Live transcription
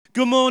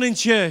Good morning,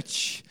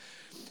 church.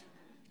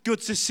 Good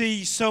to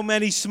see so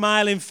many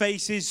smiling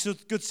faces. So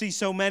good to see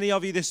so many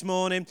of you this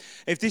morning.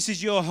 If this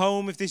is your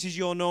home, if this is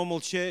your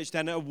normal church,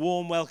 then a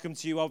warm welcome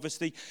to you,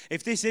 obviously.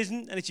 If this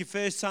isn't, and it's your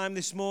first time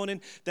this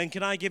morning, then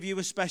can I give you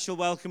a special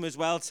welcome as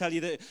well? Tell you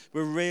that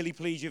we're really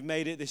pleased you've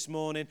made it this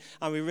morning,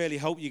 and we really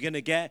hope you're going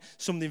to get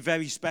something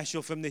very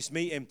special from this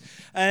meeting.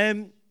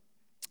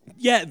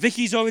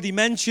 Vicky's already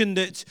mentioned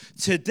that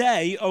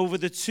today, over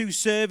the two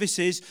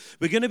services,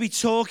 we're going to be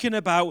talking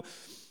about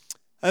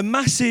a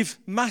massive,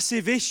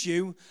 massive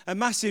issue, a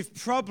massive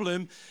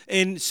problem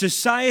in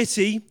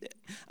society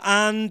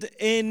and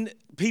in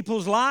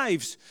people's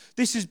lives.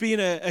 This has been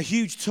a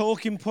huge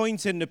talking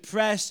point in the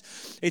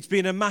press. It's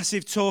been a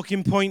massive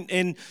talking point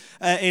in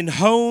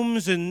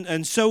homes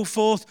and so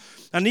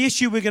forth. And the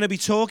issue we're going to be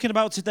talking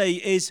about today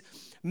is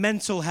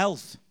mental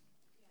health.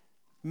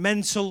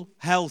 Mental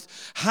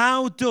health.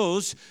 How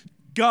does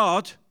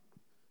God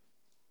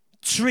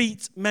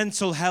treat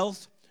mental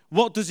health?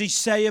 What does he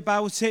say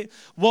about it?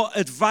 What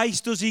advice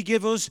does he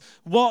give us?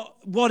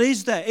 What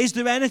is there? Is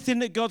there anything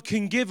that God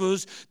can give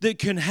us that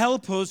can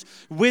help us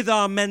with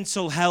our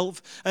mental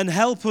health and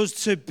help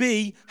us to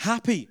be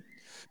happy?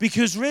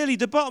 Because really,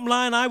 the bottom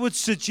line I would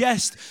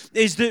suggest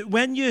is that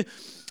when you're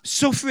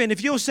suffering,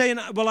 if you're saying,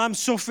 well, I'm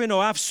suffering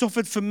or I've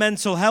suffered from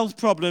mental health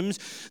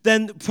problems,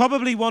 then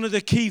probably one of the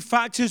key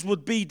factors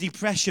would be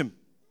depression.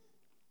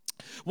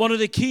 One of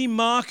the key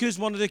markers,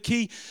 one of the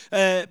key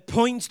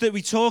points that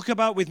we talk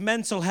about with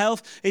mental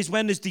health is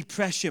when there's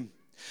depression.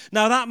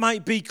 Now, that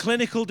might be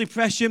clinical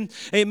depression.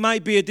 It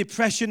might be a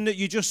depression that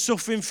you're just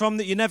suffering from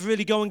that you never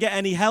really go and get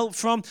any help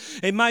from.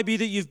 It might be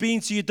that you've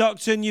been to your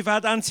doctor and you've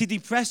had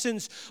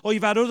antidepressants or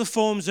you've had other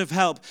forms of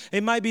help.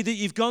 It might be that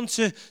you've gone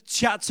to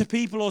chat to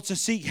people or to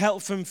seek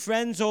help from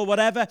friends or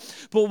whatever.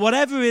 But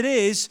whatever it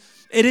is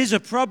a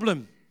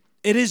problem.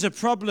 It is a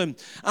problem.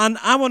 And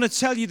I want to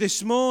tell you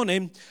this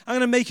morning, I'm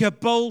going to make a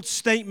bold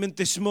statement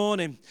this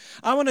morning.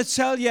 I want to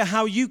tell you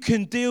how you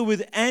can deal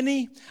with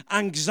any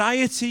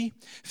anxiety,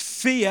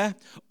 fear,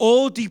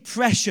 or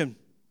depression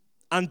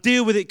and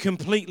deal with it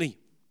completely.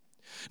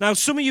 Now,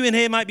 some of you in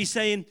here might be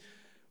saying,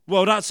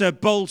 well, that's a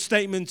bold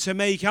statement to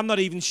make. I'm not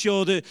even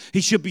sure that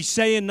he should be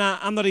saying that.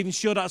 I'm not even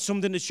sure that's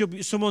something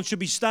that someone should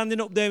be standing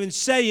up there and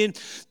saying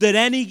that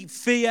any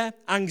fear,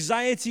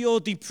 anxiety, or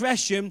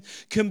depression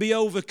can be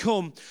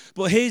overcome.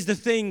 But here's the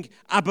thing,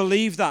 I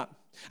believe that.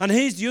 And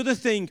here's the other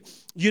thing,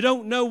 you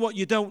don't know what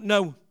you don't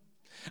know.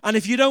 And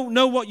if you don't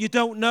know what you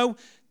don't know,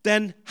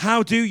 then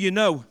how do you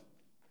know?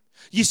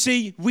 You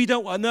see, we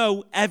don't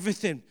know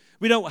everything.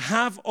 We don't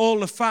have all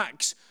the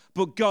facts.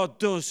 But God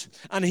does,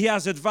 and he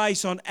has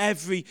advice on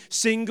every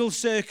single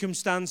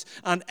circumstance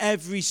and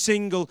every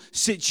single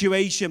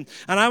situation.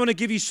 And I want to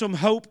give you some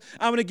hope.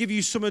 I want to give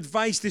you some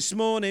advice this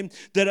morning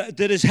that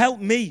has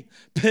helped me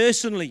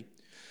personally.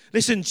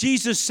 Listen,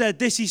 Jesus said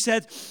this. He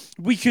said,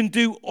 we can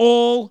do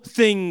all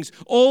things.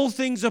 All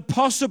things are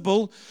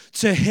possible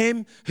to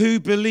him who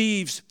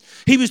believes.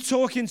 He was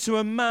talking to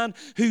a man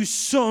whose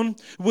son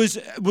was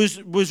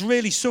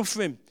really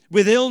suffering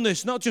with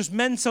illness, not just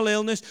mental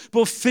illness,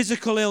 but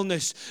physical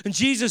illness. And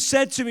Jesus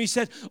said to me, he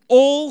said,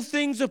 all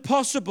things are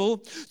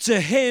possible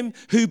to him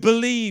who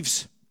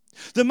believes.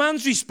 The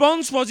man's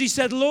response was, he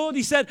said, Lord,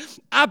 he said,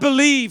 I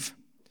believe,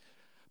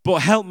 but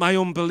help my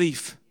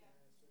unbelief.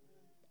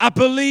 I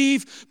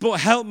believe,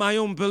 but help my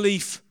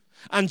unbelief.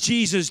 And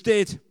Jesus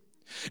did.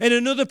 In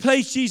another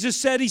place,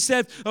 Jesus said, he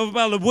said,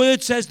 the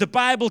word says, the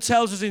Bible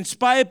tells us,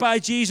 inspired by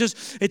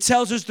Jesus, it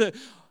tells us that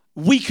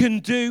we can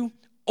do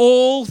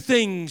all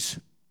things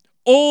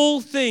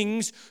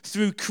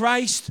through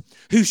Christ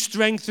who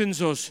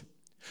strengthens us.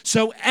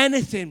 So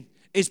anything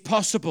is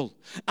possible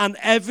and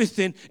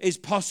everything is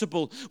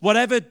possible.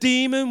 Whatever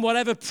demon,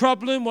 whatever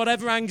problem,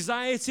 whatever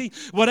anxiety,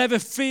 whatever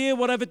fear,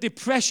 whatever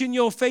depression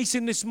you're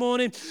facing this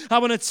morning, I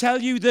want to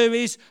tell you there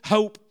is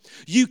hope.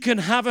 You can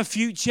have a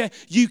future,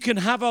 you can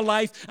have a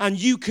life, and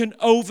you can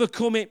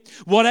overcome it.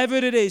 Whatever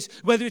it is,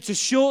 whether it's a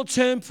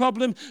short-term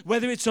problem,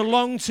 whether it's a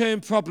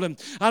long-term problem.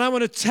 And I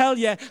want to tell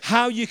you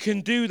how you can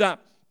do that.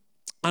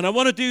 And I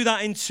want to do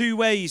that in two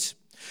ways.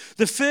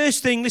 The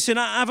first thing, listen,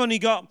 I've only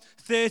got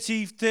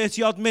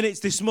 30 odd minutes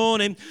this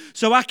morning,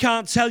 so I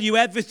can't tell you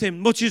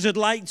everything, much as I'd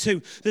like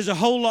to. There's a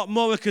whole lot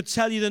more I could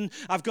tell you than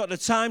I've got the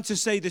time to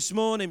say this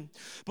morning.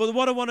 But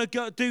what I want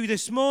to do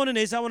this morning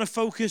is I want to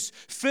focus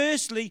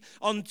firstly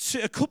on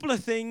a couple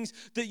of things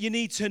that you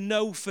need to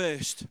know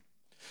first.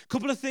 A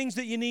couple of things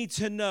that you need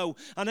to know.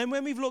 And then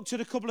when we've looked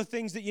at a couple of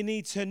things that you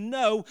need to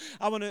know,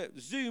 I want to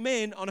zoom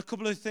in on a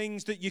couple of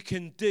things that you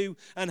can do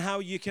and how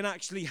you can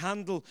actually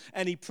handle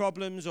any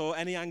problems or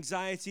any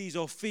anxieties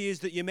or fears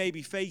that you may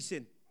be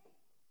facing.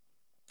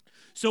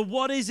 So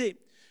what is it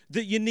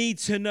that you need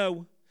to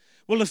know?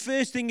 Well, the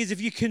first thing is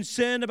if you're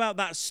concerned about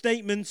that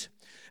statement,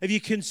 if you're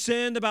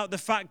concerned about the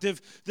fact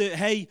of that,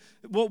 hey,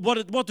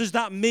 what does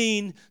that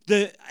mean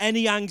that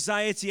any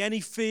anxiety,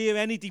 any fear,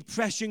 any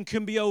depression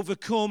can be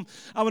overcome?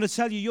 I want to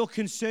tell you, your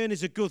concern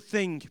is a good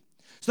thing.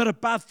 It's not a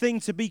bad thing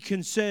to be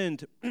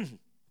concerned.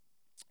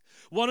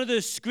 One of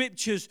the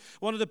scriptures,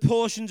 one of the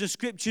portions of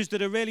scriptures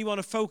that I really want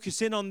to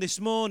focus in on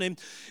this morning,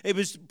 it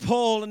was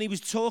Paul, and he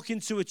was talking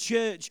to a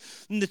church.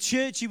 And the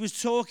church he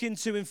was talking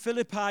to in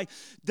Philippi,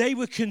 they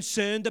were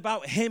concerned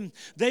about him.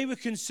 They were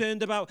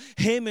concerned about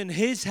him and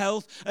his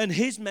health and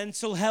his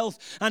mental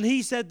health. And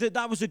he said that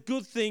that was a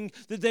good thing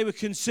that they were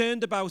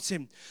concerned about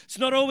him. It's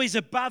not always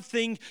a bad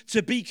thing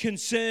to be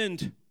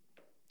concerned.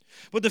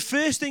 But the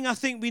first thing I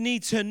think we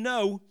need to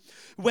know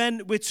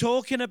when we're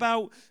talking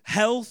about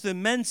health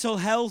and mental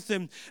health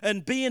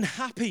and being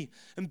happy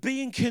and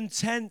being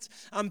content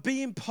and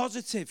being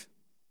positive,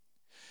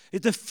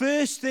 is the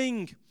first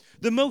thing,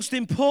 the most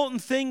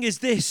important thing is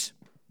this: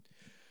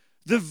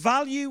 the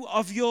value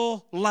of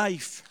your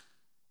life,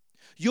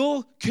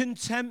 your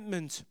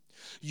contentment,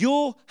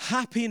 your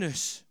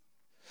happiness,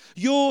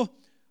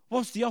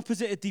 what's the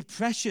opposite of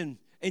depression?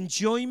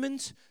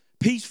 Enjoyment,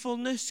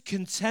 peacefulness,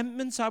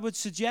 contentment, I would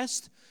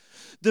suggest.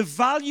 The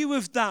value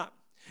of that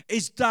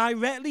is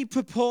directly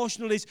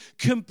proportional, is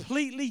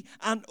completely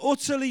and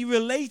utterly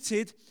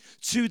related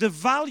to the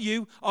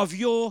value of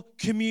your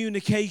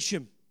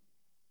communication,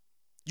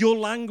 your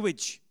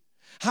language,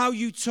 how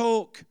you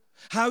talk,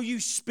 how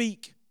you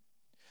speak.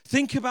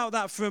 Think about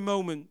that for a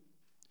moment.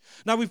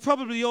 Now, we've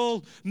probably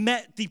all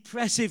met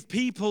depressive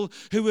people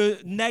who are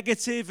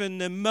negative and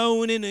they're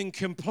moaning and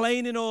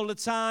complaining all the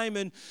time.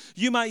 And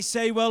you might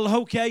say, well,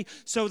 okay,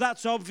 so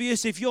that's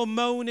obvious. If you're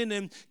moaning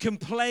and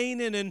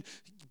complaining and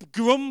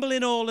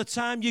grumbling all the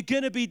time, you're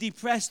going to be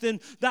depressed,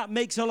 and that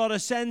makes a lot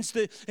of sense.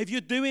 That if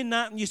you're doing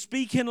that and you're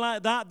speaking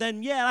like that,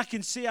 then yeah, I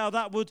can see how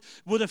that would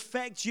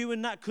affect you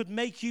and that could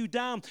make you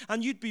down.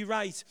 And you'd be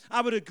right. I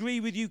would agree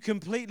with you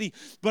completely.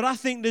 But I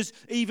think there's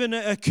even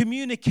a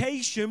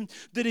communication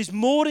that is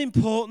more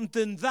important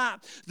than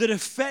that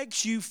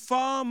affects you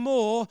far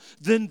more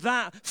than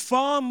that,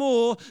 far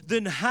more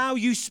than how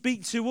you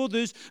speak to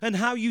others and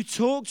how you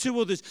talk to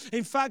others.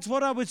 In fact,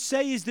 what I would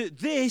say is that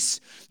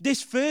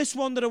this first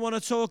one that I want to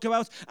talk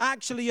about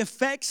actually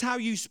affects how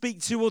you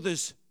speak to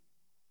others.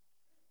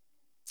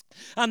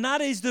 And that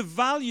is the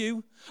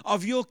value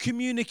of your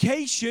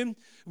communication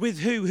with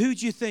who? Who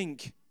do you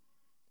think?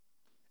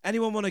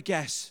 Anyone want to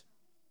guess?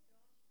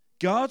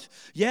 God?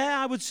 Yeah,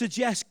 I would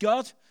suggest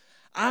God.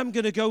 I'm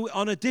going to go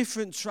on a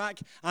different track,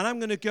 and I'm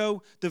going to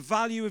go the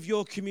value of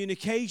your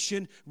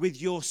communication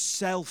with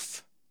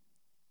yourself.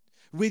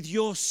 With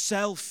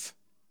yourself.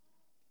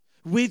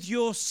 With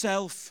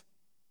yourself.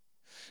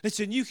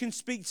 Listen, you can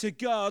speak to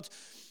God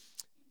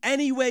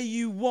any way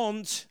you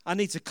want. I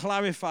need to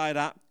clarify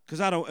that because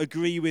I don't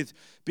agree with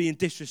being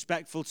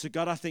disrespectful to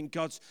God. I think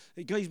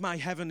He's my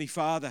heavenly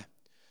Father.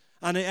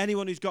 And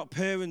anyone who's got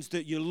parents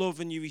that you love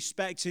and you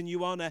respect and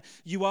you honor,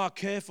 you are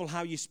careful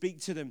how you speak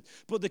to them.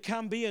 But there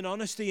can be an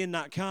honesty in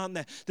that, can't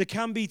there? There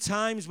can be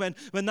times when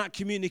that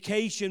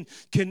communication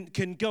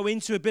can go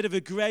into a bit of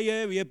a gray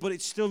area, but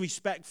it's still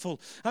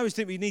respectful. I always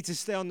think we need to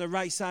stay on the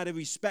right side of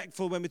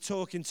respectful when we're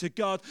talking to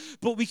God,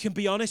 but we can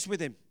be honest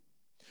with Him.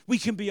 We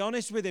can be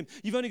honest with Him.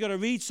 You've only got to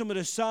read some of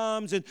the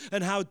Psalms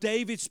and how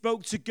David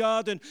spoke to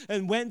God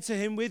and went to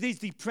Him with his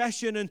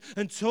depression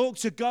and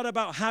talked to God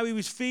about how he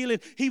was feeling.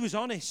 He was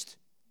honest.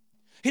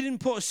 He didn't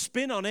put a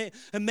spin on it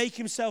and make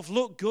himself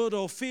look good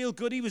or feel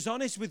good. He was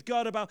honest with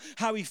God about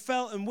how he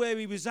felt and where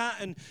he was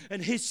at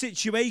and his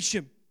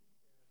situation.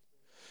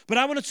 But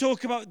I want to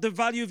talk about the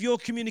value of your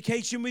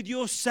communication with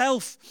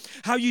yourself,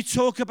 how you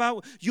talk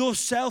about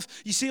yourself.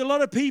 You see, a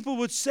lot of people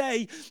would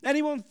say,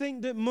 anyone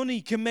think that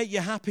money can make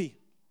you happy?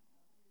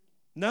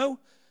 No?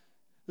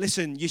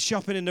 Listen, you're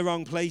shopping in the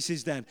wrong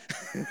places then.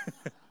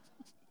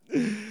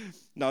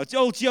 No, it's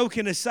all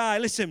joking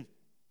aside. Listen,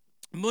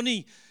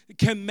 money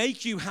can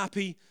make you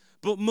happy,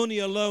 but money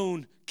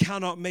alone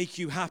cannot make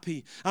you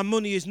happy. And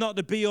money is not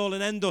the be-all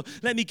and end-all.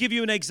 Let me give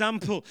you an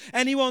example.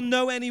 Anyone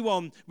know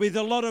anyone with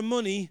a lot of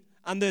money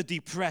and they're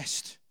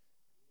depressed?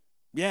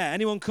 Yeah,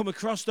 anyone come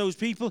across those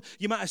people?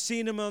 You might have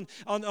seen them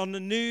on the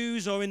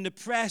news or in the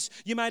press.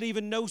 You might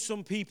even know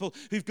some people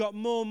who've got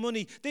more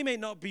money. They may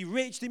not be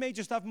rich. They may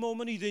just have more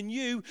money than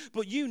you,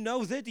 but you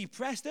know they're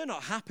depressed. They're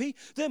not happy.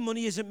 Their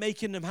money isn't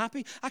making them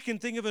happy. I can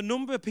think of a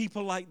number of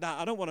people like that.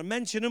 I don't want to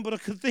mention them, but I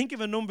can think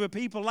of a number of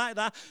people like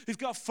that who've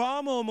got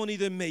far more money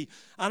than me.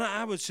 And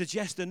I would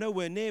suggest they're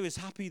nowhere near as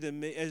happy than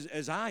me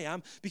as I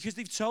am because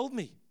they've told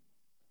me.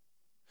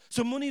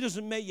 So money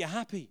doesn't make you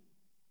happy.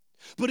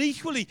 But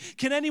equally,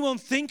 can anyone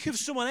think of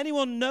someone,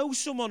 anyone know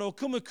someone or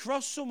come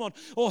across someone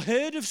or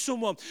heard of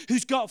someone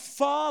who's got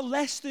far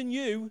less than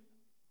you,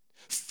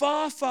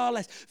 far, far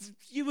less?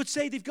 You would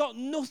say they've got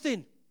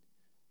nothing,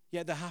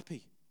 yet they're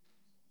happy.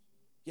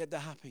 Yet they're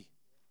happy.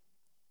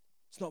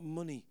 It's not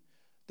money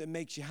that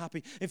makes you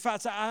happy. In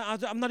fact,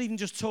 I'm not even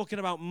just talking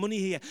about money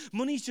here.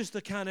 Money's just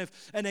a kind of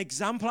an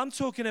example. I'm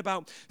talking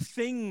about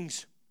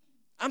things.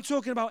 I'm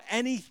talking about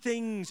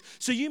anything.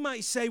 So you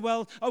might say,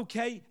 well,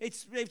 okay,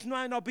 it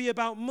might not be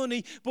about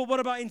money, but what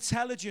about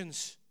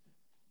intelligence?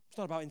 It's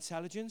not about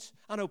intelligence.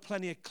 I know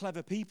plenty of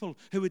clever people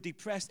who are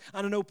depressed,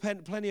 and I know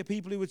plenty of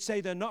people who would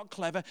say they're not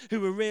clever,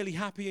 who are really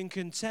happy and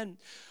content.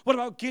 What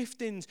about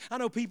giftings? I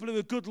know people who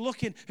are good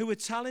looking, who are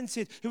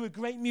talented, who are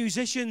great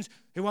musicians,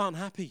 who aren't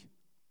happy.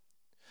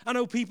 I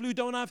know people who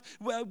don't have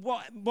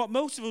what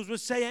most of us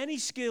would say any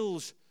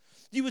skills.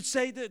 You would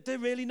say that they're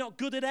really not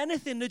good at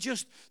anything. They're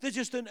just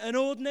an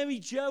ordinary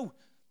Joe,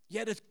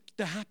 yet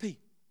they're happy.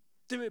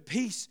 They're at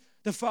peace.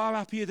 They're far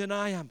happier than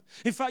I am.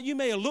 In fact, you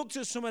may have looked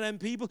at some of them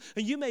people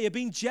and you may have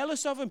been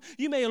jealous of them.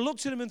 You may have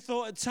looked at them and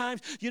thought at times,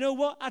 you know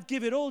what? I'd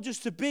give it all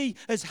just to be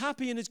as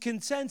happy and as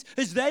content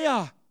as they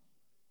are.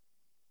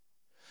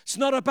 It's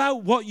not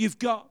about what you've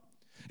got.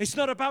 It's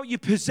not about your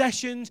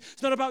possessions.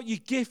 It's not about your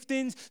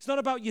giftings. It's not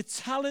about your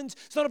talent.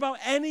 It's not about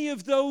any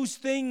of those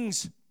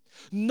things.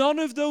 None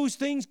of those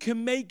things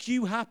can make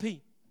you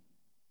happy.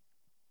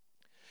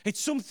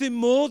 It's something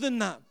more than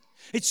that.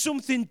 It's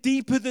something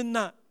deeper than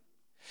that.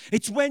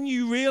 It's when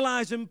you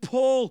realize, and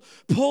Paul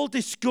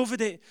discovered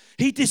it.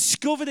 He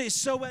discovered it.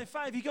 So in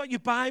fact, if you got your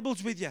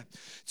Bibles with you,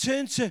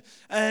 turn to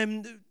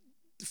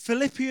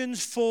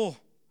Philippians 4.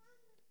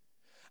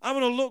 I'm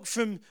going to look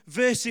from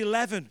verse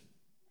 11.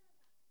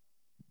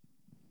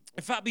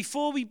 In fact,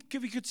 before we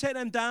could take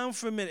them down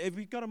for a minute. Have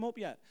we got them up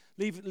yet?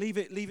 Leave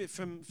it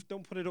from,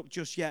 don't put it up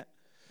just yet.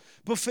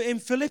 But in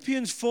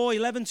Philippians 4,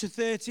 11 to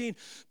 13,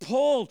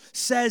 Paul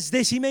says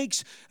this. He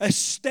makes a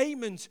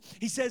statement.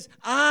 He says,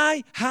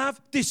 I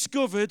have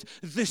discovered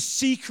the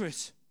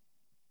secret.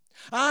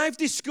 I've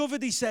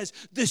discovered, he says,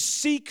 the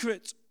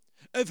secret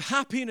of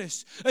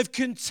happiness, of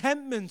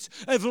contentment,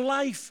 of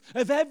life,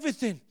 of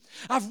everything.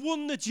 I've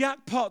won the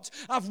jackpot.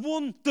 I've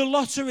won the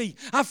lottery.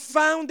 I've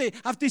found it.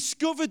 I've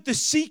discovered the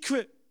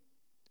secret.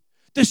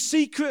 The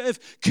secret of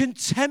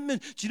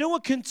contentment. Do you know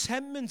what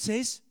contentment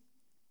is?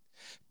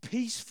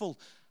 Peaceful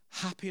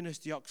happiness,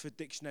 the Oxford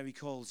Dictionary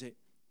calls it.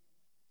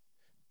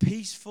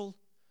 Peaceful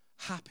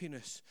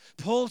happiness.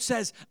 Paul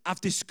says, I've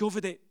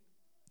discovered it.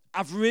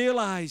 I've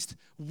realized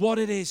what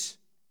it is.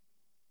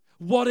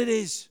 What it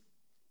is.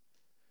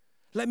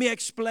 Let me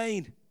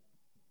explain.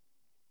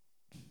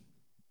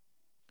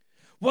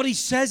 What he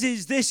says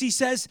is this. He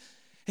says,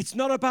 it's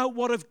not about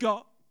what I've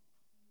got.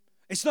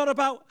 It's not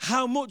about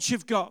how much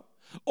I've got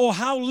or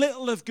how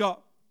little I've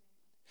got.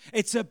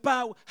 It's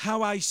about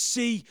how I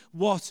see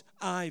what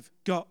I've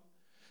got.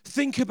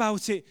 Think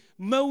about it.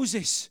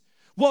 Moses,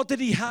 what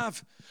did he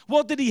have?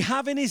 What did he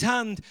have in his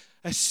hand?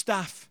 A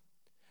staff,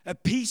 a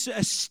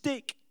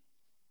stick.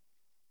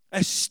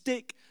 A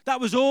stick. That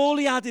was all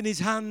he had in his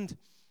hand.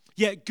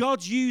 Yet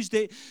God used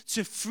it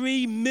to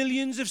free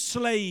millions of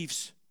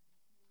slaves.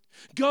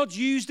 God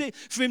used it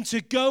for him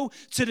to go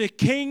to the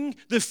king,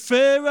 the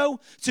Pharaoh,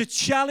 to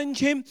challenge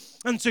him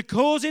and to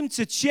cause him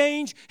to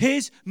change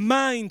his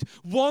mind.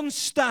 One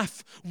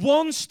staff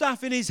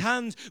in his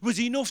hand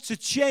was enough to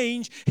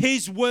change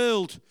his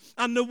world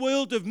and the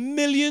world of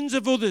millions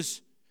of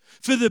others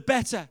for the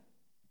better.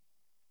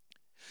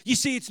 You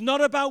see, it's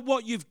not about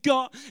what you've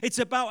got. It's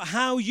about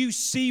how you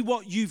see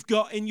what you've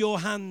got in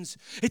your hands.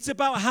 It's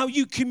about how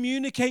you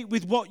communicate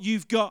with what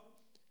you've got.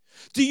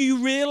 Do you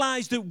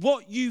realize that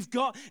what you've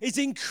got is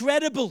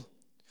incredible?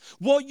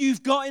 What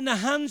you've got in the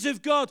hands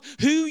of God,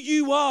 who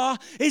you are,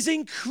 is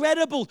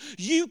incredible.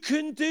 You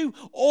can do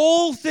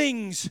all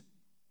things.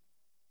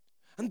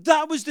 And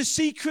that was the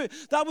secret.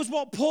 That was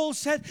what Paul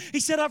said. He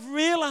said, I've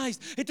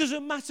realized it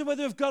doesn't matter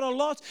whether I've got a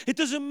lot. It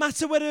doesn't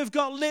matter whether I've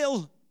got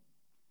little.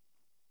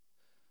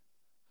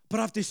 But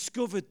I've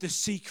discovered the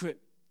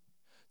secret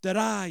that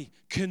I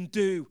can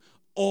do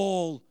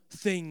all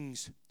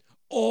things.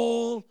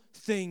 All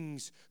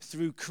things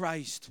through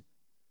Christ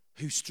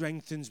who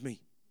strengthens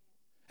me.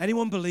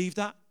 Anyone believe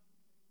that?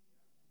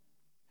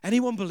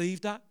 Anyone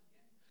believe that?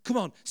 Come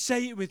on,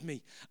 say it with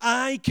me.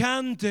 I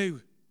can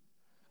do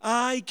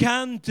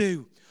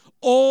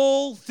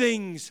all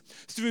things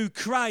through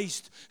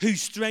Christ who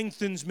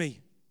strengthens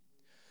me.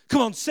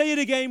 Come on, say it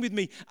again with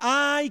me.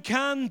 I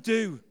can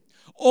do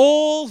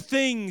all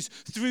things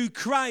through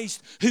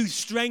Christ who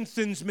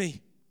strengthens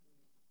me.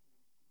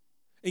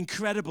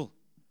 Incredible.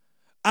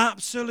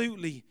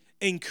 Absolutely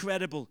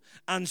incredible.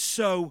 And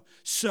so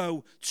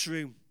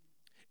true.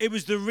 It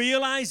was the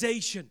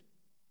realization,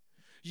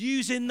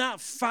 using that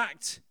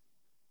fact,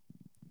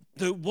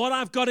 that what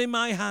I've got in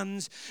my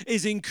hands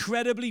is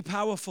incredibly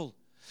powerful.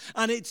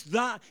 And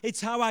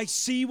it's how I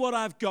see what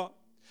I've got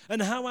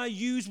and how I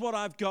use what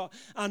I've got,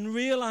 and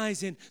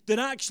realizing that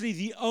actually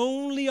the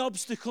only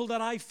obstacle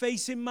that I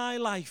face in my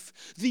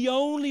life, the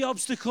only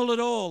obstacle at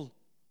all,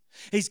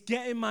 is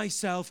getting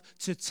myself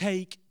to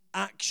take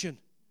action.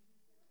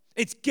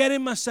 It's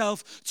getting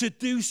myself to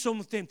do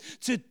something,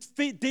 to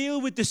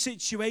deal with the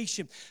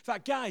situation. In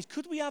fact, guys,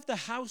 could we have the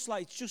house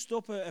lights just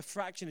up a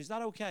fraction? Is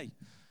that okay?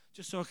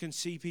 Just so I can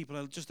see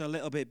people just a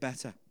little bit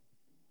better.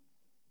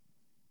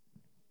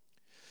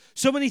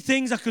 So many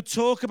things I could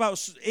talk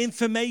about.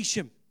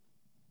 Information.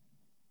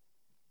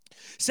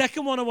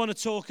 Second one I want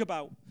to talk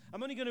about.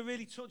 I'm only going to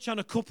really touch on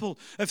a couple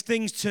of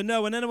things to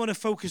know, and then I want to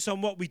focus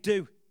on what we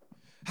do,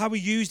 how we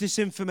use this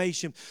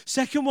information.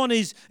 Second one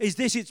is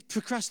this, it's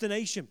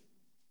procrastination.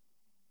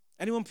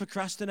 Anyone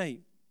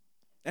procrastinate?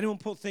 Anyone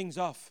put things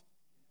off?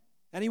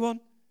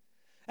 Anyone?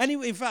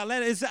 In fact,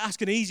 let's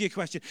ask an easier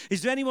question.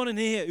 Is there anyone in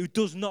here who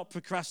does not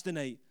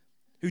procrastinate?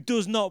 Who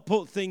does not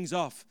put things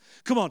off?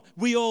 Come on,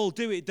 we all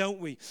do it, don't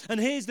we? And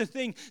here's the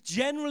thing.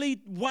 Generally,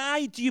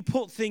 why do you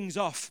put things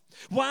off?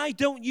 Why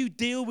don't you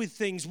deal with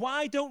things?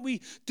 Why don't we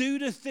do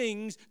the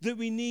things that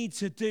we need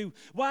to do?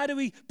 Why do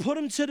we put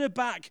them to the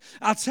back?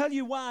 I'll tell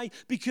you why.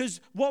 Because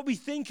what we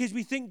think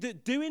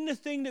that doing the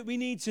thing that we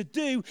need to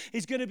do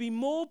is going to be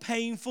more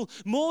painful,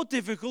 more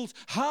difficult,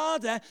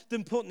 harder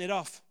than putting it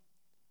off.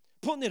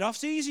 Putting it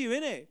off's easier,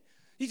 isn't it?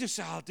 You just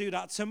say, I'll do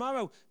that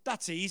tomorrow.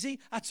 That's easy.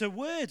 That's a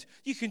word.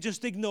 You can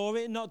just ignore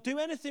it and not do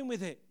anything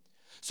with it.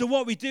 So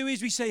what we do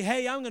is we say,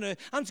 hey, I'm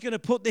just going to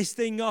put this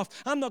thing off.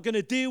 I'm not going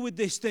to deal with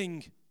this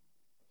thing.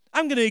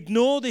 I'm going to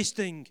ignore this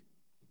thing.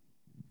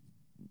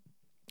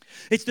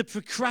 It's the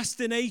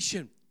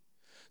procrastination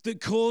that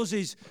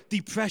causes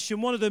depression,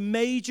 one of the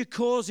major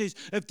causes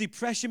of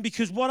depression,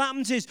 because what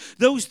happens is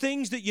those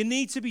things that you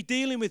need to be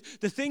dealing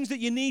with, the things that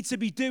you need to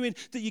be doing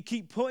that you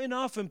keep putting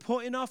off and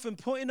putting off and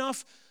putting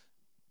off,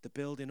 they're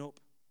building up.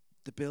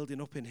 They're building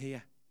up in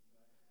here.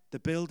 They're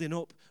building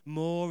up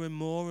more and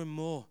more and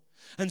more.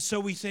 And so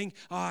we think,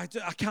 I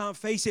can't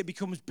face it. It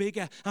becomes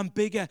bigger and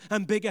bigger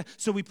and bigger.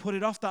 So we put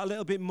it off that a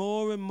little bit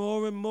more and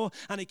more and more.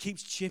 And it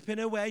keeps chipping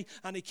away.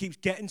 And it keeps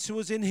getting to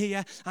us in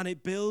here. And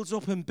it builds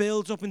up and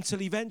builds up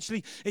until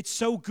eventually it's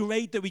so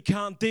great that we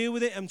can't deal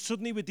with it. And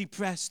suddenly we're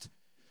depressed.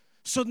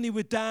 Suddenly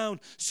we're down.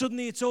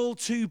 Suddenly it's all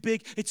too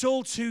big. It's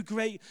all too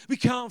great. We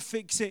can't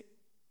fix it.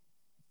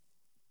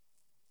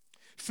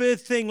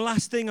 Third thing,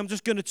 last thing I'm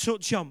just going to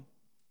touch on.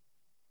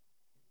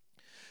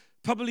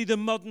 Probably the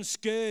modern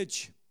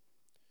scourge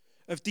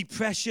of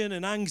depression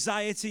and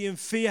anxiety and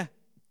fear.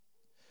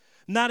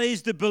 And that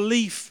is the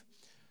belief,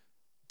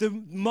 the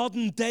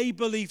modern day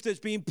belief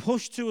that's being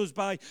pushed to us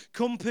by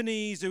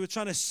companies who are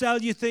trying to sell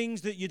you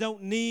things that you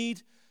don't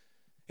need,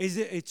 is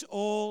that it's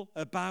all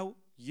about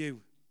you.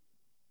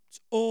 It's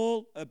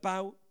all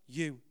about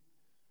you.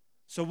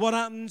 So what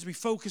happens? We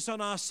focus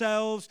on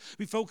ourselves.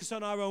 We focus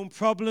on our own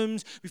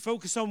problems. We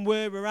focus on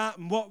where we're at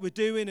and what we're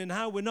doing and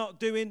how we're not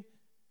doing.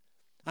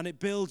 And it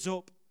builds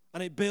up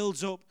and it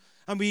builds up.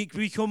 And we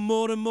become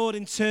more and more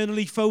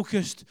internally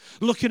focused,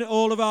 looking at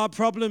all of our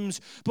problems.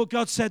 But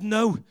God said,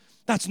 no,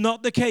 that's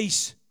not the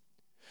case.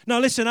 Now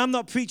listen, I'm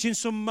not preaching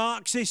some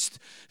Marxist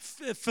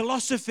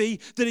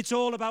philosophy that it's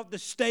all about the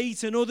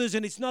state and others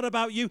and it's not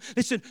about you.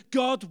 Listen,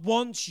 God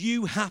wants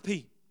you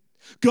happy.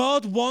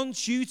 God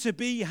wants you to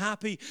be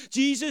happy.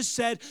 Jesus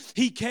said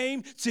he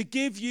came to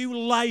give you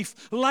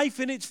life, life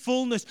in its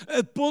fullness,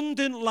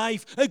 abundant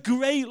life, a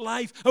great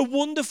life, a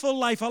wonderful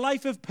life, a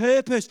life of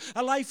purpose,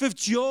 a life of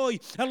joy,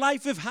 a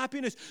life of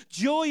happiness.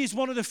 Joy is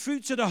one of the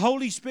fruits of the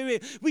Holy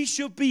Spirit. We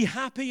should be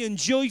happy and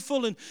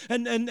joyful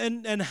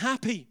and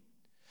happy.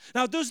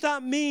 Now, does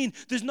that mean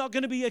there's not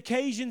going to be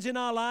occasions in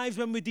our lives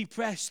when we're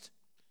depressed?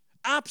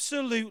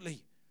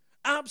 Absolutely.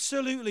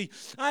 Absolutely.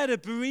 I had a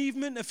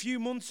bereavement a few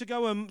months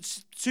ago,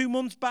 2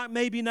 months back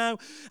maybe now,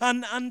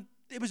 and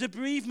it was a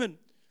bereavement.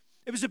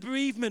 It was a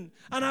bereavement,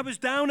 and I was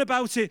down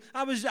about it.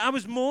 I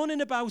was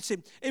mourning about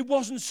it. It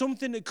wasn't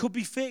something that could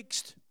be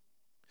fixed.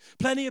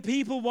 Plenty of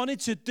people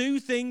wanted to do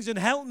things and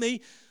help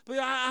me, but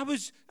I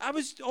was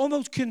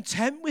almost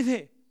content with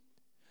it.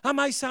 That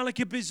might sound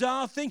like a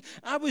bizarre thing.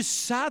 I was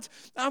sad.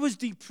 I was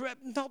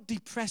not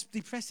depressed.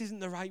 Depressed isn't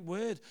the right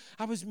word.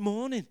 I was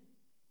mourning.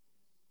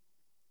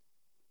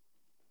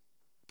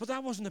 But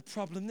that wasn't a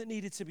problem that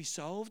needed to be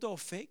solved or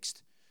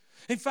fixed.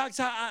 In fact,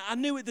 I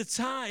knew at the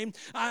time,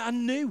 I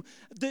knew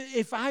that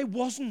if I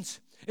wasn't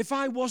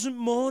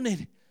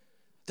mourning,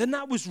 then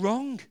that was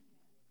wrong.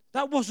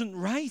 That wasn't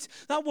right.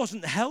 That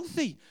wasn't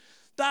healthy.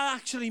 That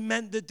actually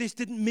meant that this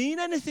didn't mean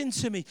anything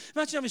to me.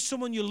 Imagine having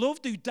someone you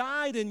loved who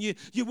died and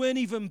you weren't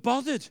even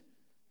bothered.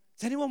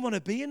 Does anyone want to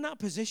be in that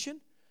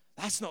position?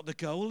 That's not the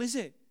goal, is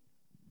it?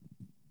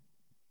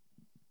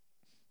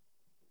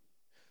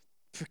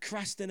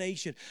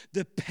 Procrastination,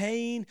 the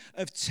pain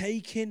of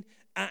taking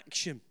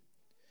action.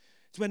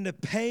 It's when the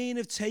pain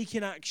of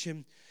taking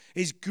action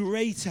is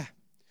greater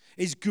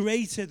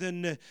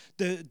than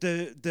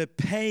the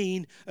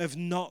pain of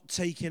not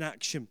taking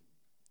action.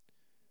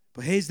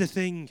 But here's the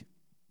thing.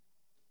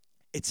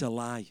 It's a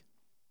lie.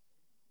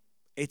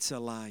 It's a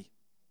lie.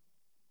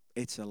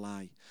 It's a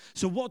lie.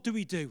 So what do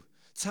we do?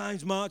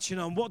 Time's marching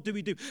on. What do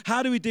we do?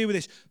 How do we deal with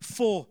this?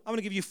 I'm going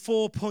to give you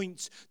 4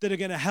 points that are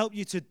going to help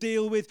you to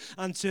deal with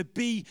and to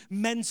be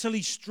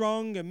mentally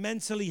strong and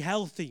mentally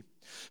healthy.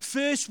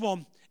 First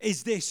one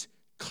is this: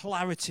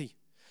 clarity.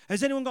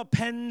 Has anyone got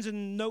pens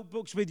and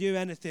notebooks with you,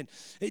 anything?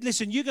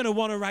 Listen, you're going to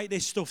want to write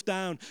this stuff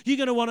down. You're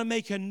going to want to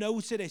make a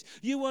note of this.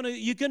 You're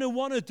going to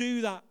want to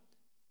do that.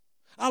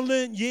 I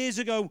learned years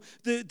ago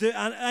that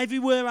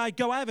everywhere I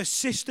go, I have a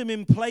system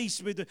in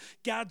place with the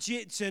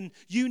gadgets and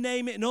you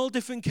name it and all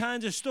different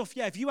kinds of stuff.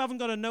 Yeah, if you haven't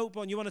got a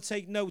notebook and you want to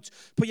take notes,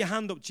 put your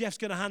hand up. Jeff's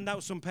going to hand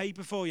out some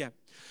paper for you.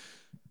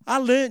 I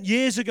learned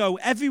years ago,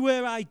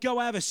 everywhere I go,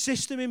 I have a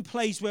system in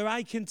place where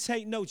I can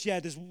take notes.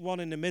 Yeah, there's one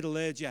in the middle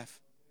there, Jeff.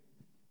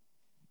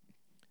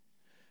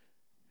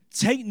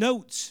 Take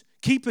notes.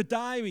 Keep a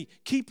diary.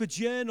 Keep a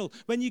journal.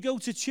 When you go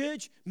to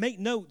church, make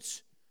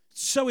notes.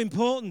 It's so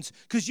important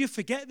because you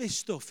forget this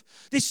stuff.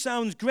 This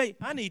sounds great.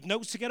 I need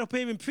notes to get up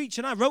here and preach,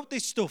 and I wrote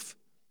this stuff.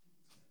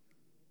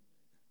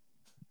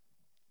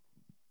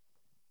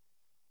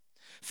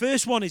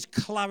 First one is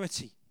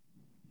clarity.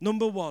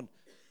 Number one,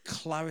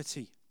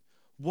 clarity.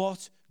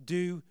 What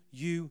do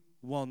you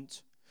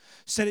want?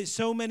 Said it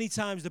so many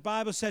times. The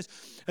Bible says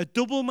a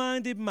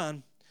double-minded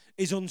man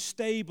is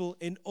unstable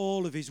in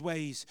all of his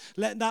ways.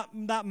 Let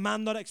that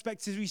man not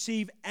expect to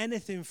receive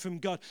anything from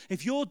God.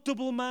 If you're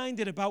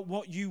double-minded about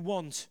what you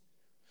want,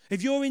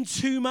 if you're in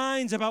two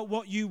minds about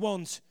what you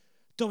want,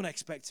 don't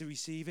expect to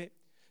receive it.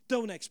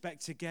 Don't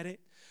expect to get it.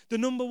 The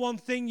number one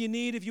thing you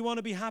need if you want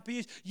to be happy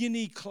is you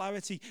need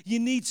clarity. You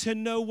need to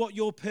know what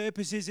your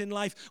purpose is in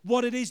life,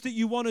 what it is that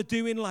you want to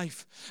do in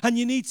life. And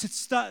you need to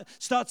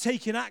start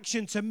taking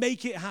action to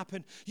make it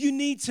happen. You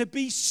need to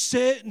be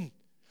certain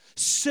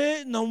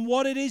on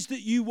what it is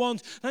that you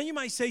want. Now you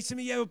might say to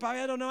me, yeah, well,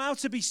 Barry, I don't know how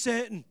to be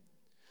certain.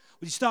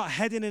 Well, you start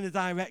heading in a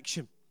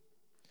direction.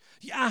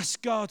 You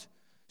ask God.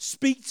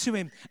 Speak to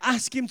him.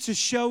 Ask him to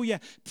show you.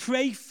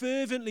 Pray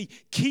fervently.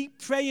 Keep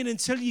praying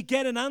until you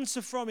get an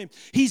answer from him.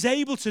 He's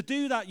able to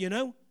do that, you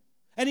know.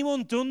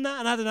 Anyone done that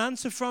and had an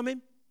answer from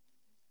him?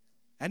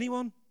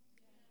 Anyone?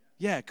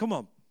 Yeah, come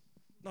on.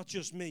 Not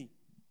just me.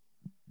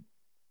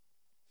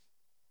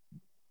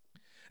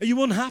 Are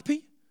you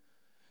unhappy?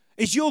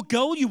 Is your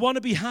goal you want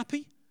to be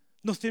happy?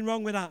 Nothing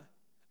wrong with that.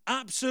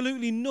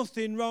 Absolutely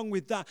nothing wrong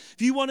with that.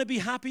 If you want to be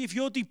happy, if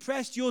you're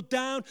depressed, you're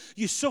down,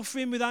 you're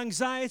suffering with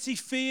anxiety,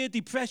 fear,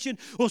 depression,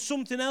 or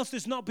something else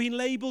that's not been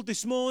labeled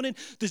this morning,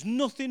 there's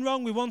nothing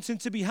wrong with wanting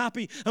to be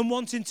happy and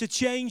wanting to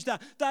change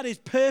that. That is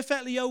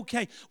perfectly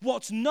okay.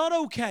 What's not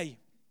okay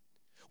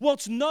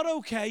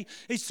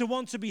is to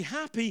want to be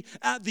happy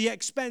at the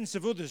expense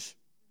of others.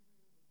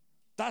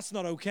 That's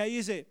not okay,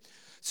 is it?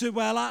 So,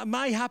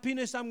 my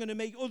happiness, I'm going to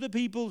make other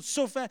people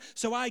suffer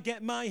so I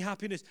get my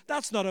happiness.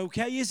 That's not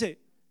okay, is it?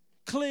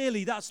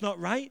 Clearly, that's not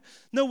right.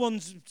 No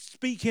one's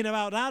speaking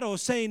about that or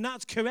saying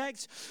that's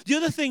correct. The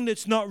other thing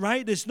that's not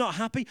right,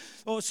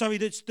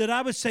 that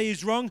I would say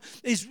is wrong,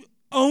 is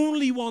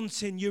only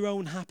wanting your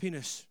own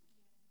happiness.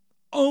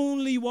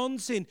 Only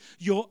wanting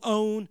your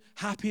own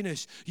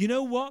happiness. You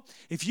know what?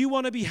 If you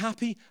want to be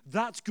happy,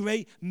 that's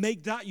great.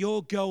 Make that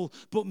your goal.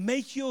 But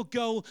make your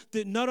goal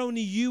that not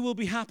only you will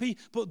be happy,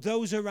 but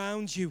those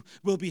around you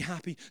will be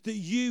happy. That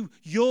you,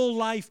 your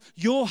life,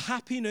 your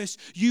happiness,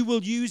 you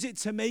will use it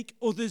to make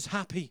others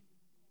happy.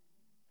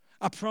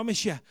 I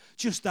promise you,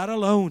 just that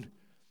alone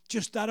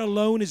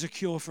is a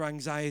cure for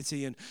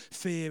anxiety and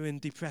fear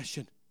and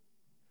depression.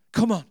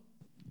 Come on.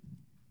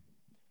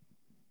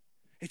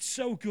 It's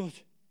so good.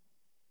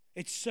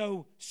 It's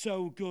so,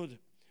 so good.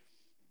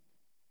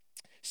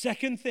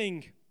 Second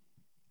thing.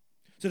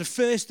 So the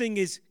first thing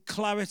is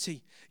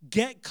clarity.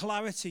 Get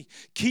clarity.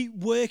 Keep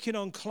working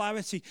on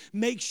clarity.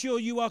 Make sure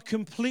you are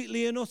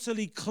completely and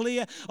utterly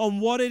clear on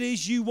what it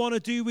is you want to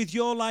do with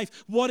your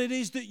life, what it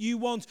is that you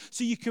want,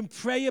 so you can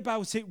pray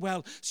about it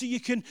well, so you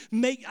can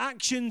make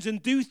actions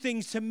and do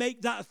things to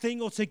make that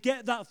thing or to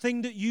get that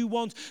thing that you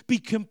want. Be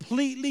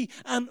completely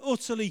and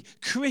utterly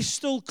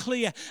crystal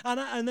clear.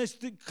 And as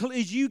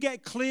you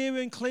get clearer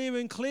and clearer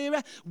and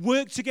clearer,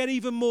 work to get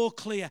even more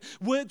clear.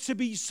 Work to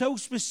be so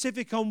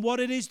specific on what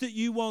it is that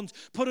you want.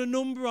 Put a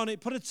number on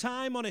it. Put a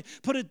time on it.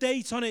 Put a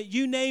date on it.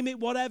 You name it,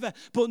 whatever.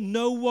 But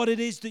know what it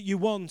is that you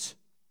want.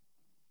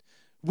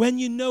 When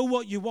you know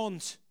what you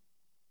want,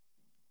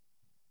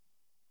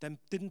 then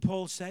didn't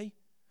Paul say,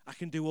 I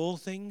can do all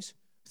things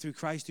through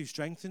Christ who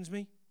strengthens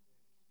me?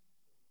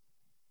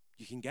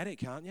 You can get it,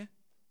 can't you?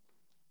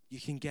 You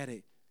can get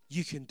it.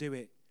 You can do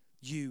it.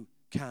 You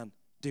can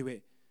do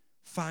it.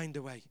 Find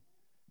a way.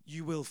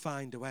 You will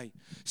find a way.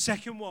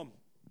 Second one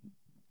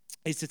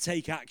is to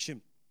take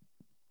action.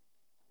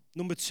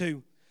 Number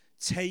 2,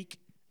 take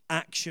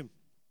action.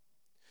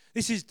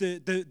 This is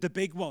the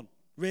big one,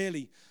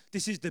 really.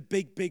 This is the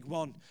big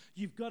one.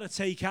 You've got to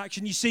take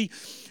action. You see,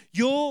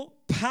 your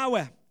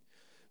power,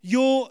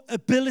 your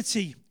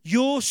ability,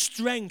 your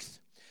strength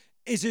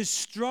is as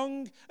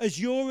strong as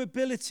your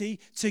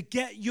ability to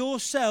get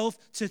yourself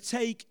to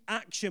take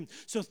action.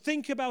 So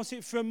think about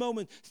it for a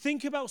moment.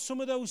 Think about some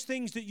of those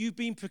things that you've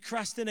been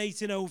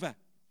procrastinating over.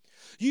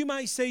 You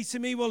might say to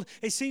me, well,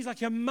 it seems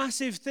like a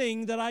massive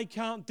thing that I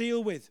can't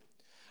deal with.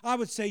 I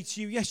would say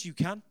to you, yes, you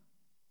can.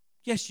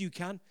 Yes, you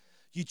can.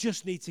 You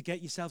just need to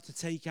get yourself to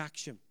take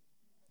action.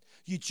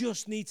 You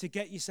just need to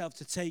get yourself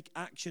to take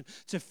action,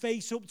 to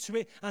face up to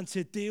it and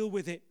to deal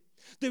with it.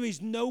 There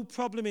is no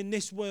problem in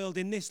this world,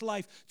 in this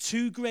life,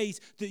 too great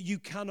that you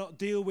cannot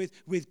deal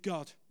with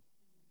God.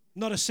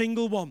 Not a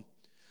single one.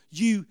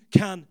 You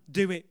can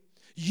do it.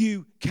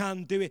 You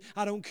can do it.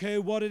 I don't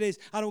care what it is.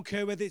 I don't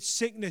care whether it's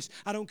sickness.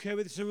 I don't care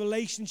whether it's a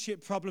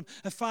relationship problem,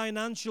 a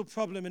financial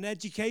problem, an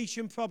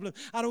education problem.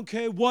 I don't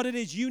care what it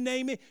is. You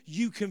name it,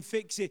 you can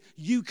fix it.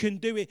 You can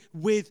do it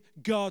with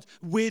God,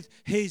 with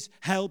his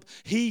help.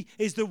 He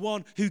is the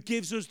one who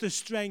gives us the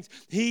strength.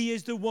 He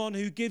is the one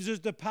who gives us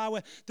the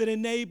power that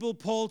enabled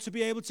Paul to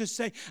be able to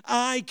say,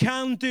 I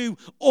can do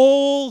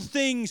all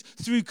things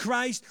through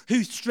Christ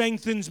who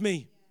strengthens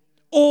me.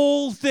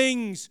 All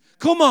things.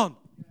 Come on.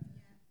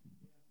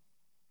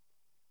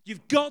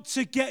 You've got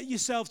to get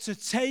yourself to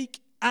take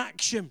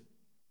action.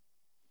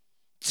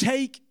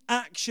 Take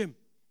action.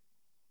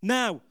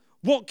 Now,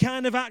 what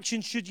kind of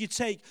action should you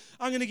take?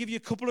 I'm going to give you a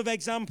couple of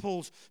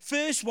examples.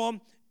 First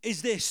one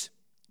is this.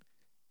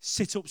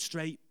 Sit up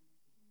straight.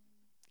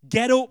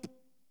 Get up.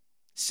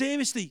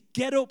 Seriously,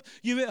 get up.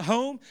 You're at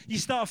home. You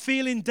start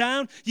feeling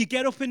down. You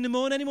get up in the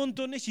morning. Anyone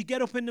done this? You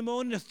get up in the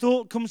morning, a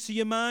thought comes to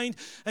your mind,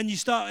 and you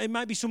start, it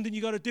might be something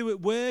you got to do at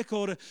work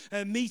or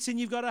a meeting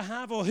you've got to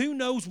have, or who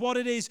knows what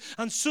it is,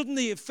 and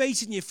suddenly it's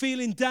facing you,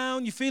 feeling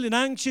down, you're feeling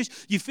anxious,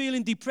 you're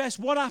feeling depressed.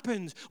 What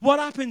happens? What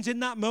happens in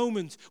that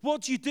moment?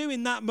 What do you do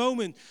in that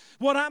moment?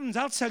 What happens?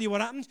 I'll tell you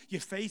what happens.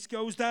 Your face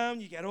goes down,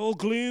 you get all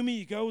gloomy,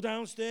 you go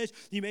downstairs,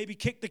 you maybe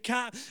kick the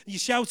cat, you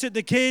shout at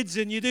the kids,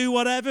 and you do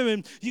whatever,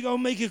 and you go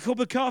make a cup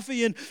of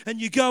coffee, and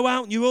you go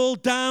out and you're all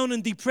down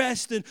and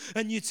depressed,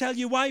 and you tell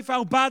your wife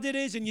how bad it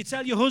is, and you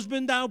tell your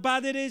husband how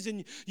bad it is,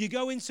 and you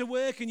go into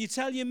work and you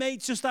tell your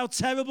mates just how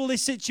terrible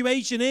this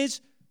situation is.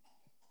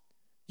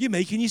 You're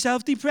making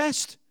yourself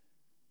depressed.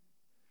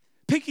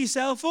 Pick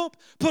yourself up,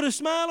 put a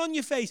smile on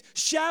your face,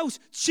 shout,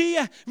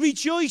 cheer,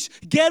 rejoice,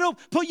 get up,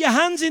 put your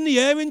hands in the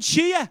air and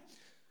cheer.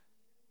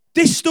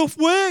 This stuff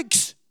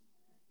works.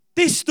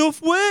 This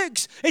stuff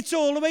works. It's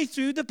all the way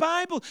through the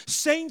Bible.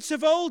 Saints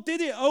of old did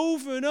it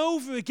over and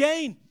over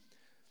again.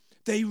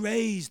 They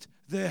raised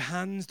their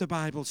hands, the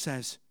Bible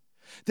says.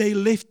 They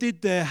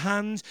lifted their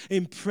hands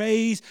in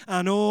praise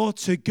and awe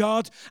to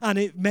God, and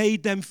it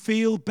made them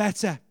feel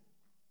better.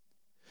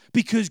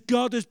 Because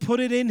God has put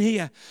it in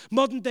here.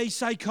 Modern day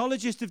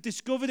psychologists have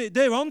discovered it.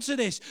 They're onto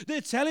this. They're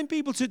telling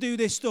people to do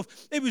this stuff.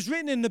 It was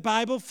written in the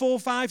Bible 4,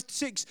 5,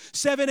 6,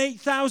 7,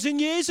 8,000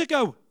 years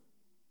ago.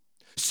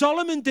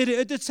 Solomon did it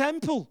at the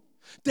temple.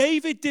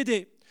 David did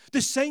it.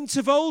 The saints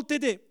of old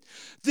did it.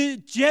 The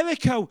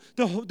Jericho,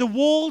 the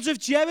walls of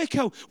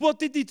Jericho, what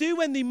did they do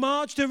when they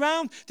marched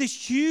around?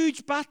 This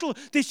huge battle,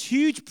 this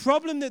huge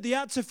problem that they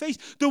had to face.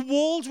 The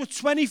walls were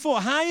 20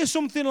 foot high or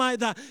something like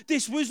that.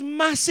 This was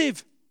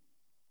massive.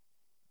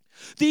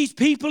 These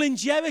people in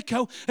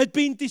Jericho had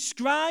been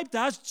described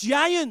as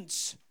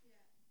giants.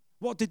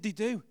 What did they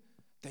do?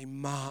 They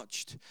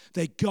marched.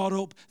 They got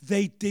up.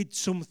 They did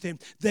something.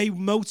 They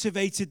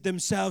motivated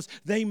themselves.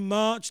 They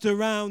marched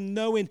around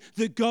knowing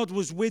that God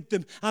was with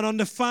them. And on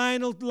the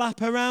final lap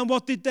around,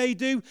 what did they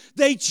do?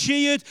 They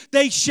cheered.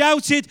 They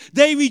shouted.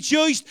 They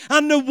rejoiced.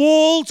 And the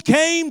walls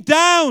came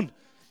down.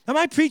 Am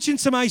I preaching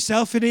to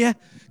myself in here?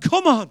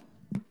 Come on.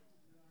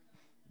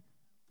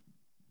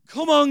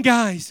 Come on,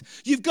 guys.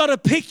 You've got to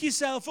pick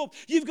yourself up.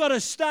 You've got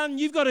to stand.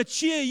 You've got to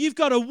cheer. You've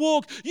got to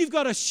walk. You've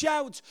got to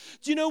shout.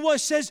 Do you know what it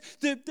says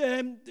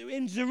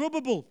in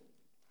Zerubbabel?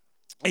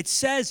 It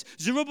says,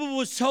 Zerubbabel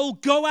was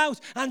told, go out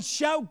and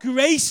shout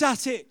grace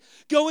at it.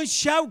 Go and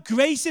shout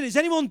grace at it. Has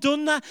anyone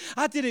done that?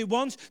 I did it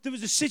once. There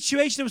was a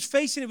situation I was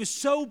facing. It was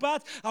so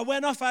bad. I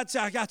went off. I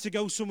had to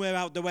go somewhere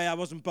out the way. I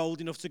wasn't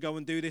bold enough to go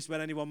and do this where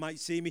anyone might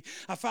see me.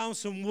 I found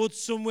some woods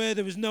somewhere.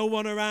 There was no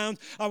one around.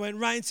 I went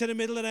right into the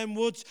middle of them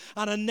woods,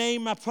 and I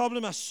named my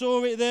problem. I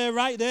saw it there,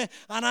 right there,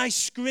 and I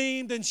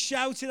screamed and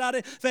shouted at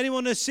it. If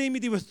anyone had seen me,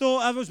 they would have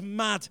thought I was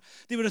mad.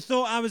 They would have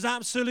thought I was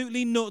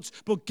absolutely nuts.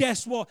 But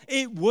guess what?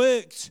 It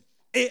worked.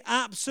 It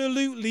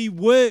absolutely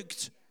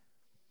worked.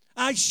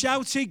 I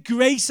shouted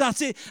grace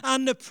at it,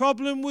 and the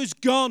problem was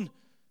gone.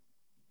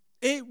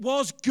 It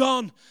was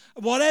gone.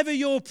 Whatever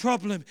your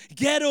problem,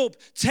 get up,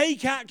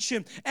 take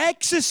action,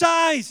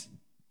 exercise.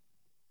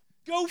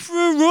 Go for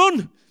a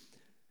run.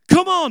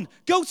 Come on,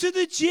 go to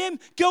the gym,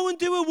 go and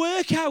do a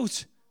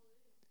workout.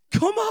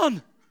 Come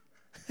on.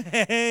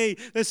 Hey,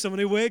 there's someone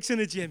who works in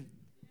a gym.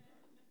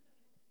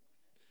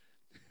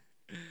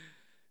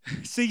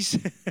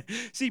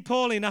 See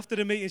Pauline after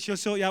the meeting, she'll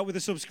sort you out with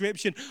a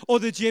subscription.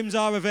 Other gyms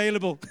are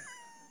available.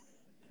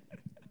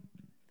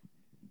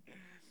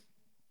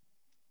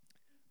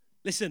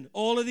 Listen,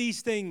 all of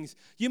these things,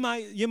 you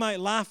might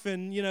laugh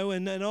and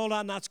and all that,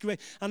 and that's great.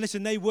 And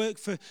listen, they work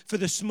for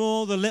the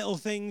small, the little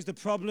things, the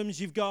problems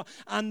you've got,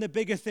 and the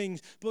bigger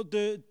things. But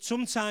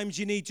sometimes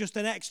you need just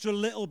an extra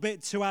little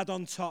bit to add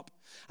on top.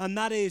 And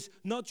that is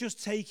not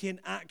just taking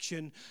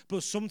action,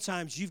 but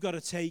sometimes you've got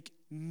to take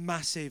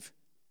massive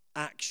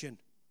action.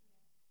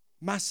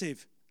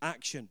 Massive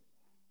action.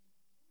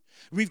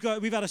 We've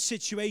had a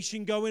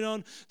situation going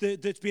on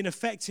that's been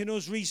affecting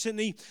us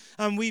recently,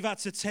 and we've had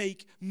to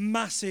take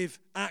massive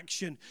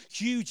action,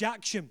 huge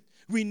action.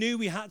 We knew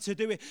we had to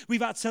do it.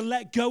 We've had to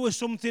let go of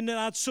something that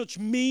had such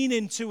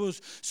meaning to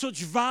us, such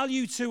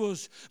value to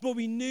us, but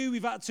we knew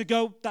we've had to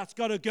go. That's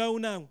got to go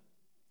now.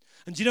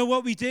 And do you know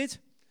what we did?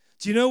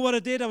 Do you know what I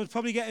did? I was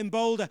probably getting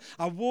bolder.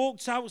 I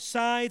walked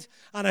outside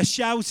and I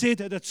shouted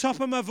at the top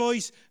of my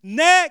voice,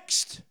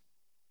 next!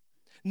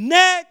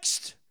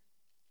 Next!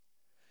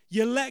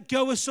 You let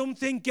go of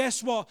something,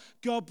 guess what?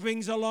 God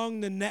brings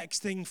along the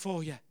next thing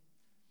for you.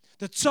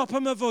 The top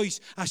of my voice,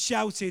 I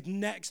shouted,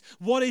 next.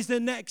 What is the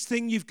next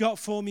thing you've got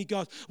for me,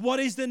 God? What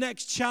is the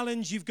next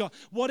challenge you've got?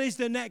 What is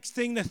the next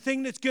thing, the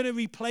thing that's going to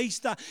replace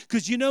that?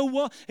 Because you know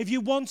what? If you're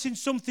wanting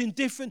something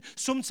different,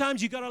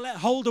 sometimes you've got to let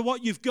hold of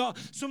what you've got.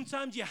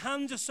 Sometimes your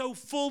hands are so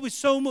full with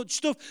so much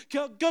stuff,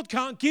 God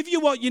can't give you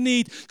what you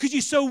need because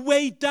you're so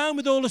weighed down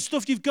with all the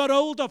stuff you've got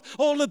hold of,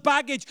 all the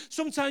baggage.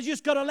 Sometimes you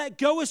just got to let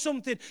go of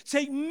something.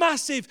 Take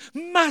massive,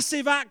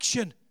 massive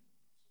action.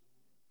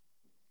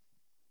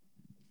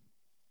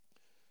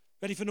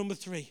 Ready for number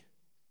 3?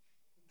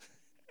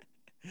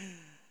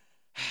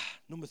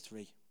 Number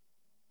 3.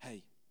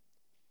 Hey,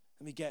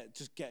 let me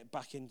just get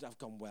back in. I've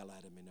gone well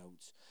ahead of my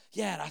notes.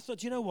 Yeah, I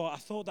thought, you know what? I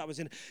thought that was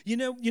in. You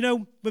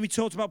know, when we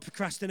talked about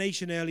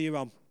procrastination earlier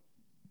on.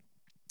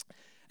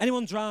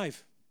 Anyone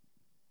drive?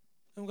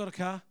 Anyone got a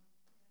car?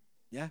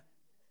 Yeah?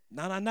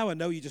 Now I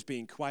know you're just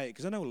being quiet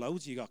because I know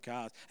loads of you got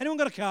cars. Anyone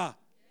got a car?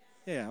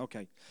 Yeah,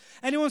 okay.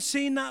 Anyone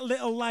seen that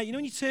little light? You know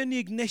when you turn the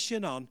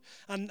ignition on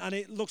and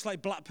it looks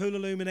like Blackpool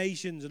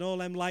illuminations and all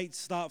them lights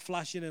start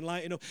flashing and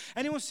lighting up?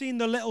 Anyone seen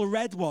the little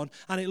red one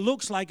and it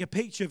looks like a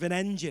picture of an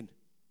engine?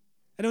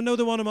 I don't know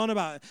the one I'm on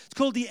about. It's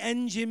called the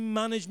engine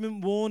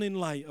management warning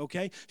light,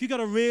 okay? If you've got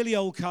a really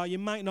old car, you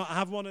might not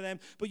have one of them,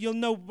 but you'll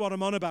know what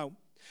I'm on about.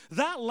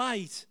 That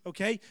light,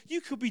 okay, you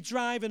could be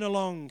driving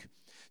along.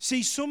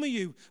 See, some of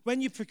you,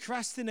 when you're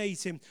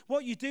procrastinating,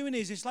 what you're doing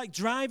is it's like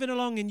driving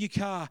along in your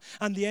car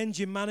and the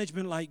engine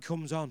management light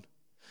comes on.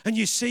 And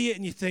you see it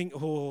and you think,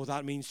 oh,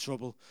 that means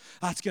trouble.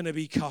 That's going to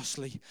be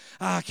costly.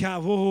 I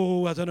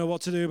don't know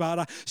what to do about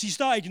that. So you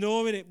start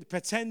ignoring it,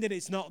 pretending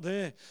it's not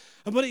there.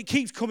 But it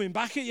keeps coming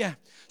back at you.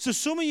 So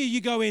some of you, you're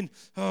going,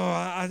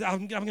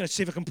 I'm going to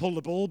see if I can pull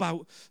the bulb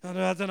out. I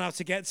don't know how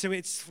to get to it.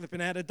 It's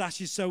flipping out. The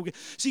dash is so good.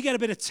 So you get a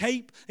bit of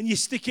tape and you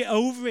stick it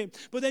over it.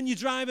 But then you're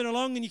driving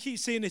along and you keep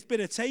seeing this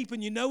bit of tape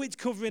and you know it's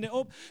covering it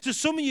up. So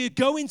some of you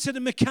go into the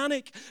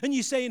mechanic and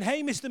you're saying,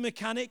 hey, Mr.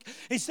 Mechanic,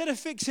 instead of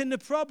fixing the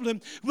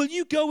problem, will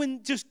you go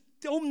and just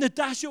open the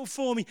dash up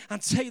for me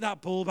and take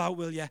that bulb out,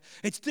 will you?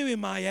 It's doing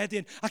my head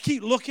in. I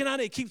keep looking at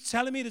it. It keeps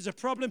telling me there's a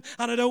problem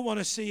and I don't want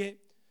to see it.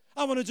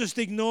 I want to just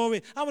ignore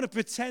it. I want to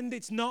pretend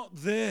it's not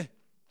there. Do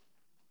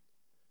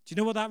you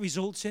know what that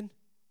results in?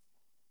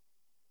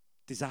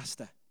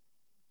 Disaster.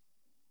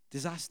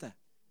 Disaster.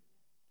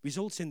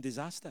 Results in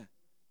disaster.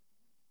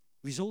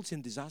 Results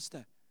in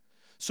disaster.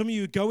 Some of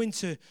you go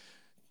into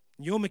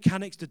your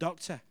mechanic's the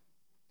doctor.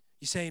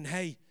 You're saying,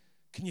 hey,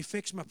 can you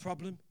fix my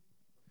problem?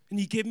 Can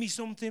you give me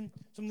something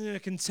that I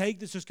can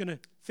take that's just going to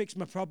fix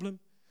my problem?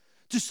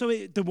 Just so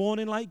the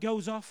warning light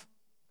goes off.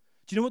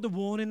 Do you know what the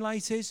warning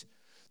light is?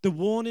 The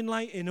warning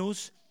light in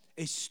us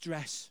is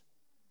stress.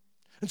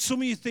 And some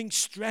of you think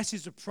stress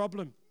is a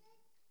problem.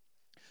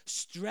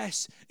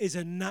 Stress is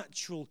a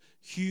natural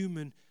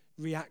human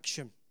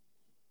reaction.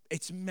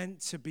 It's meant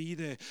to be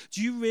there.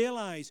 Do you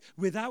realize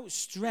without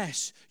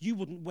stress, you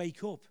wouldn't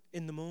wake up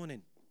in the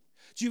morning?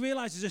 Do you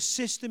realize there's a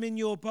system in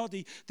your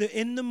body that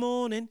in the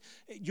morning,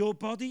 your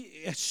body,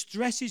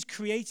 stress is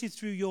created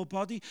through your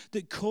body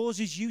that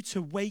causes you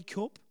to wake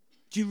up?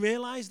 Do you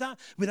realize that?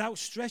 Without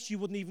stress, you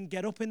wouldn't even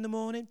get up in the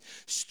morning.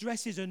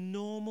 Stress is a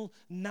normal,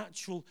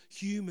 natural,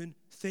 human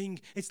thing.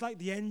 It's like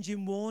the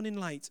engine warning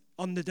light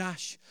on the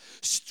dash.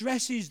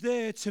 Stress is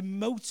there to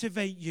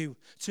motivate you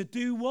to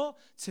do what?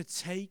 To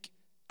take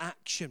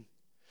action.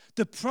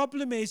 The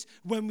problem is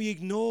when we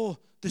ignore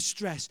the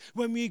stress,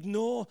 when we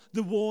ignore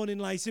the warning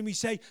lights and we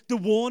say, the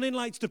warning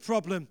light's the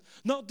problem,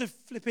 not the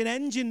flipping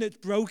engine that's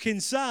broke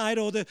inside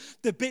or the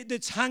bit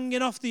that's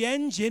hanging off the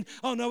engine.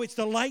 Oh no, it's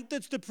the light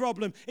that's the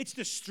problem. It's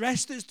the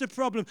stress that's the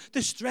problem.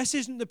 The stress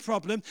isn't the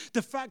problem.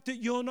 The fact that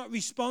you're not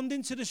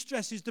responding to the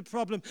stress is the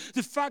problem.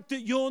 The fact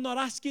that you're not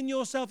asking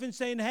yourself and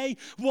saying, hey,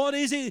 what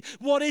is it?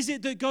 What is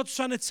it that God's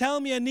trying to tell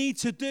me I need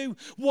to do?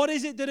 What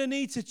is it that I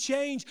need to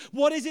change?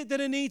 What is it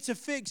that I need to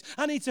fix?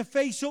 I need to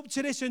face up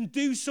to this and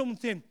do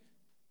something.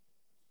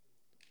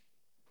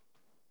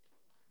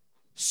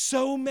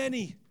 So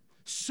many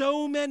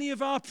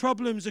of our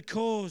problems are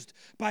caused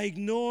by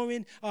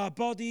ignoring our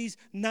body's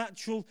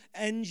natural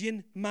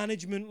engine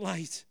management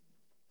light.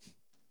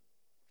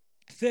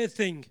 Third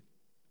thing,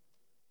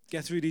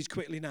 get through these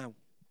quickly now.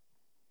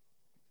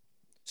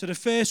 So the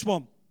first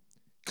one,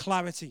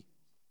 clarity.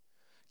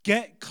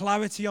 Get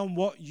clarity on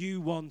what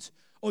you want,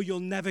 or you'll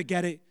never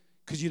get it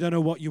because you don't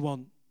know what you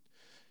want.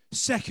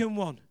 Second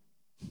one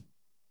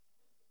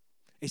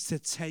is to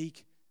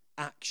take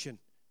action.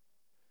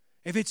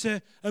 If it's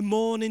a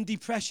morning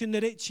depression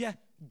that hits you,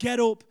 get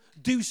up,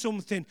 do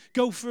something,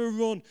 go for a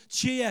run,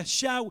 cheer,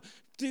 shout,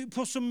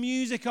 put some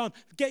music on,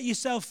 get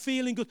yourself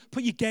feeling good,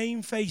 put your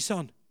game face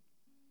on.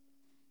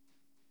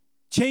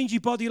 Change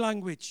your body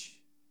language.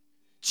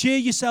 Cheer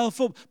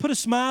yourself up, put a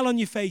smile on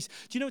your face.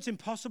 Do you know it's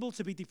impossible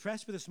to be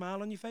depressed with a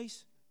smile on your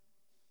face?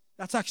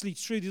 That's actually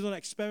true. They've done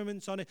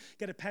experiments on it.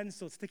 Get a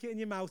pencil, stick it in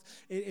your mouth.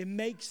 It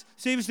makes,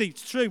 seriously,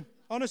 it's true.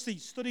 Honestly,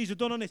 studies are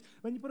done on this.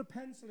 When you put a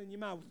pencil in your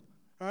mouth,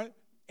 right,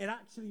 it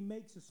actually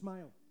makes a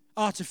smile.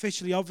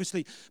 Artificially,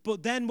 obviously.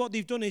 But then what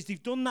they've done is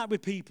they've done that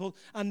with people,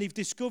 and they've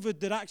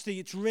discovered that actually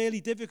it's really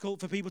difficult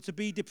for people to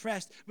be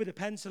depressed with a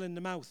pencil in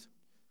the mouth.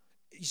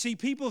 You see,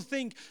 people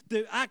think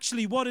that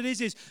actually what it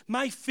is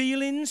my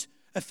feelings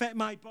affect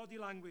my body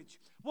language.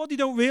 What they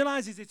don't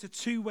realize is it's a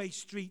two-way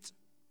street.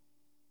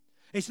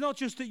 It's not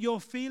just that your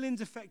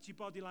feelings affect your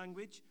body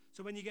language.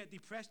 So when you get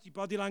depressed, your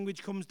body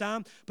language comes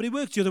down. But it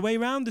works the other way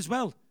around as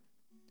well.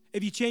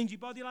 If you change your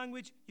body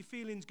language, your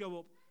feelings go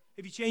up.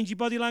 If you change your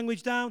body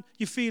language down,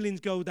 your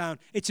feelings go down.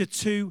 It's a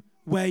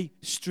two-way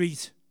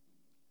street.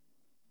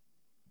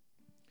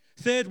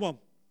 Third one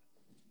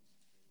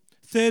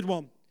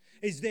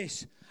is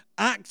this.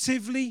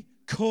 Actively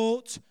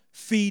court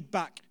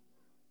feedback.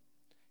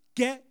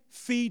 Get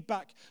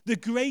feedback. The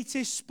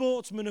greatest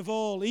sportsman of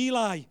all,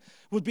 Eli,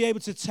 would be able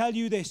to tell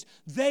you this.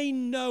 They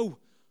know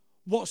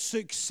what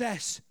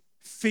success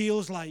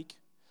feels like.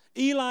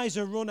 Eli's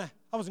a runner.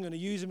 I wasn't going to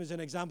use him as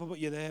an example, but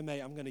you're there, mate.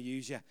 I'm going to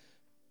use you.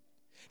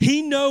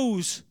 He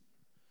knows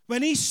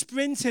when he's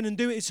sprinting and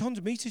doing, it's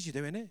 100 meters you're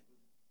doing it.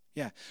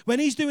 Yeah. When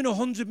he's doing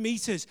 100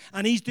 meters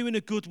and he's doing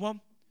a good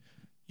one,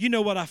 you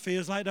know what that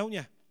feels like, don't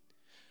you?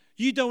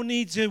 You don't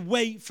need to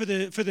wait for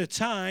the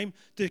time,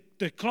 the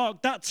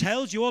clock. That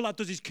tells you, all that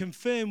does is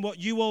confirm what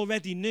you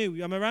already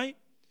knew. Am I right?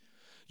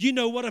 You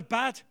know what a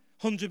bad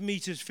 100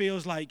 meters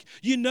feels like.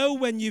 You know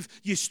when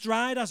your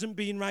stride hasn't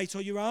been right,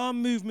 or your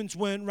arm movements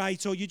weren't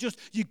right, or you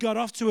got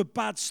off to a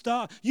bad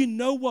start. You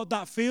know what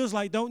that feels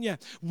like, don't you?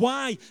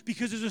 Why?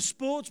 Because as a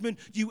sportsman,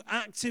 you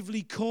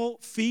actively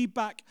court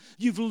feedback.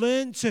 You've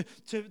learned to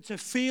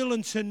feel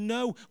and to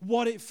know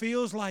what it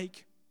feels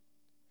like.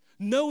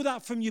 Know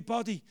that from your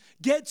body.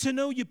 Get to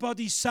know your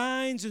body's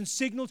signs and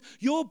signals.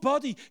 Your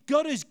body,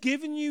 God has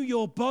given you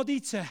your body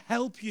to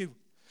help you.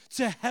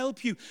 To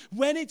help you.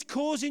 When it's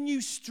causing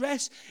you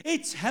stress,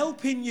 it's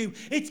helping you.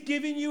 It's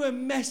giving you a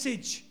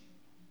message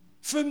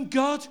from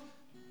God.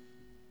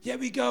 Yeah,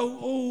 we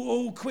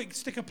go, quick,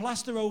 stick a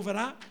plaster over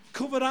that.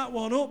 Cover that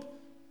one up.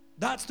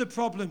 That's the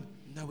problem.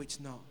 No, it's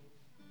not.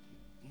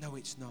 No,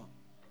 it's not.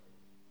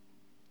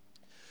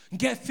 And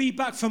get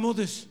feedback from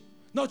others,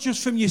 not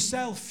just from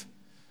yourself.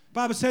 The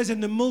Bible says,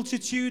 in the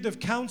multitude of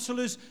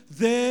counselors,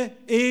 there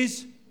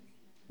is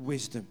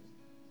wisdom.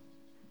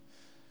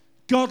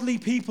 Godly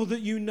people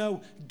that you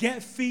know,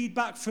 get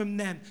feedback from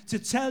them to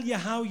tell you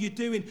how you're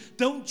doing.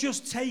 Don't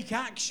just take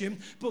action,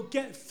 but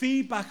get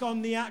feedback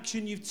on the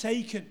action you've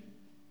taken.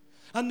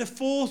 And the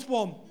fourth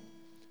one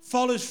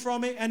follows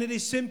from it, and it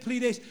is simply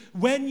this.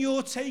 When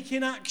you're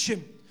taking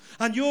action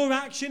and your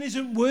action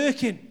isn't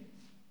working,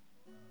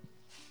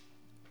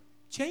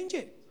 change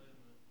it.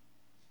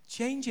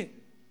 Change it.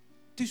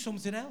 Do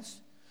something else.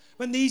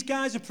 When these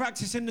guys are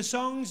practicing the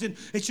songs and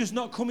it's just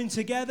not coming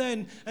together,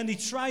 and they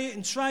try it,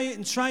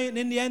 and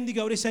in the end they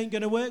go, this ain't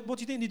going to work. What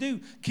do you think they do?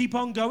 Keep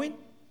on going?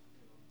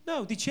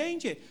 No, they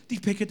change it. They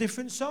pick a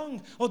different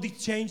song, or they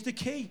change the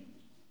key.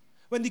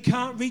 When they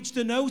can't reach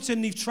the note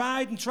and they've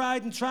tried,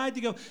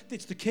 they go,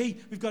 it's the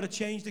key. We've got to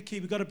change the key.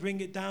 We've got to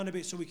bring it down a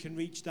bit so we can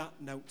reach that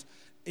note.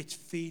 It's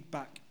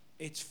feedback.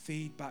 It's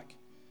feedback.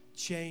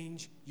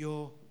 Change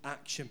your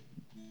action.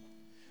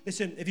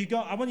 Listen,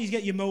 I want you to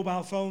get your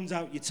mobile phones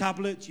out, your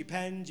tablets, your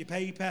pens, your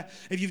paper.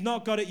 If you've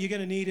not got it, you're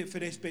going to need it for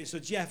this bit. So,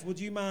 Jeff, would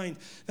you mind?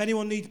 If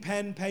anyone needs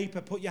pen,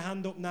 paper, put your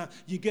hand up now.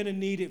 You're going to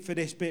need it for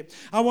this bit.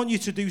 I want you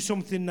to do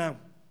something now.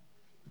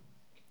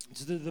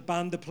 The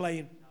band are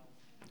playing.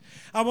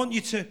 I want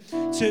you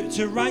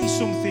to write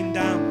something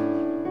down.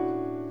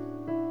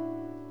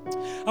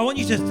 I want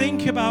you to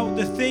think about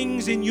the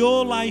things in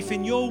your life,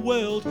 in your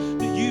world,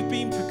 that you've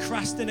been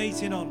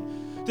procrastinating on.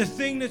 The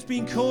thing that's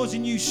been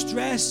causing you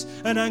stress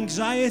and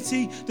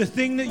anxiety, the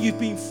thing that you've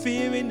been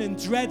fearing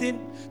and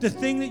dreading, the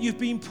thing that you've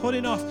been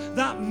putting off,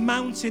 that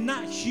mountain,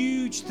 that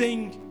huge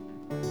thing.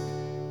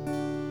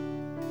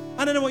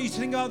 And then I want you to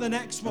think about the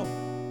next one.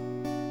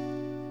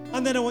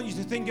 And then I want you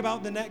to think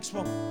about the next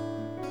one.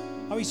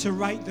 I want you to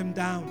write them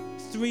down,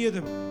 3 of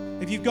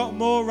them. If you've got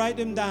more, write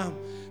them down.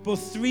 But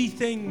 3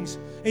 things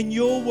in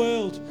your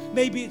world.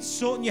 Maybe it's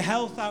sorting your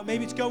health out.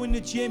 Maybe it's going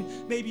to the gym.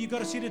 Maybe you've got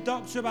to see the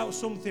doctor about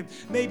something.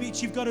 Maybe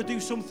it's you've got to do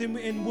something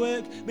in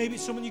work. Maybe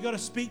it's someone you've got to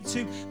speak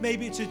to.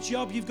 Maybe it's a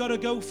job you've got to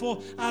go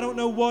for. I don't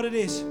know what it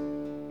is.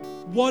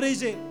 What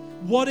is it?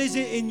 What is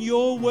it in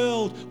your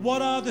world?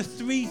 What are the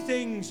 3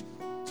 things?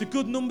 It's a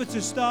good number to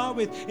start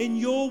with. In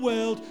your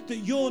world that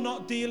you're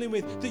not dealing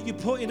with, that you're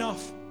putting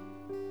off.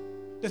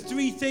 The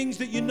 3 things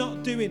that you're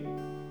not doing.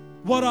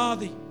 What are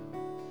they?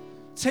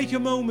 Take a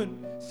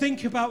moment,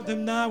 think about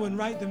them now and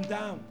write them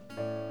down.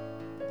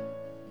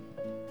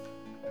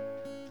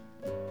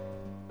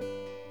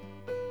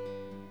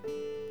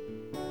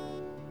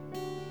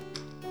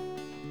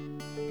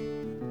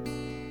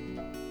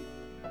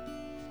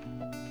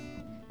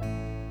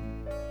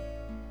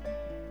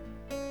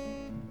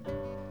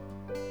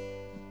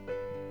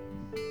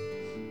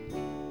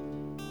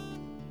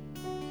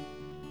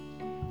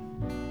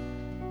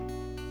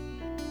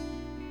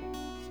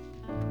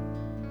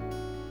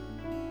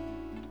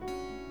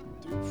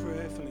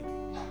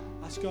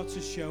 ask God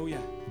to show you.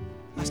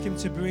 Ask him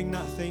to bring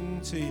that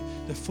thing to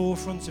the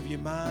forefront of your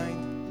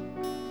mind.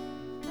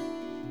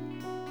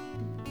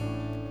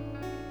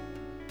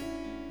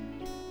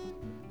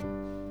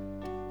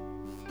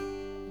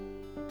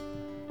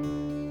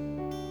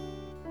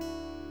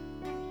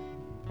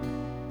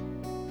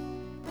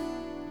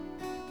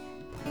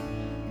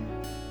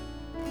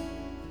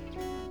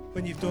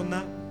 When you've done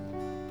that,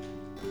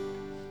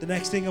 the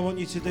next thing I want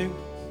you to do,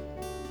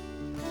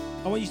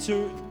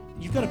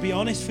 you've got to be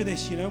honest for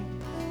this, you know.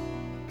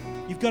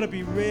 You've got to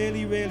be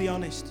really, really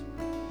honest.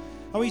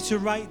 I want you to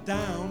write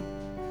down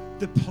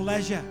the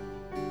pleasure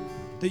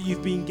that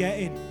you've been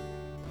getting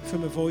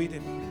from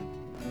avoiding.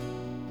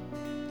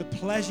 The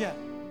pleasure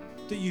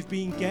that you've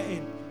been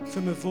getting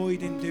from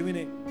avoiding doing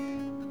it.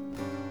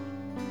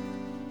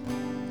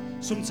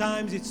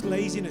 Sometimes it's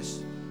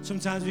laziness.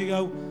 Sometimes we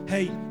go,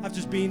 hey, I've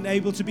just been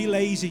able to be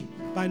lazy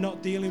by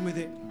not dealing with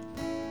it.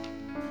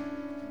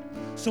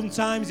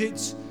 Sometimes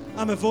it's,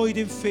 I'm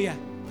avoiding fear,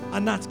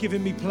 and that's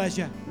giving me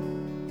pleasure.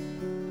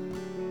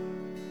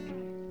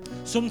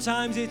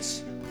 Sometimes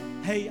it's,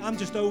 hey, I'm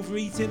just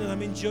overeating and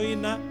I'm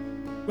enjoying that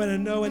when I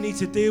know I need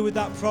to deal with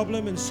that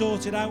problem and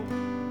sort it out.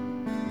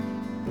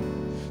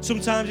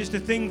 Sometimes it's the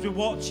things we're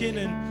watching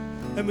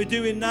and we're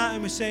doing that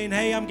and we're saying,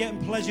 hey, I'm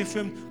getting pleasure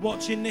from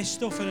watching this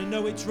stuff and I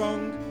know it's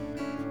wrong.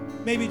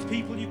 Maybe it's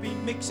people you've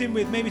been mixing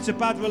with. Maybe it's a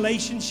bad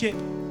relationship.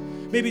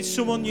 Maybe it's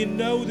someone you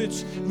know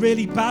that's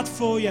really bad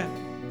for you.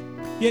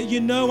 Yet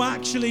you know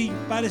actually,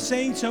 by the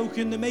same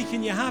token, they're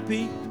making you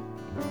happy.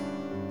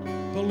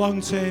 But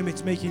long term,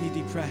 it's making you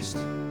depressed.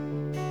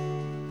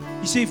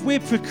 You see, if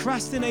we're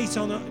procrastinating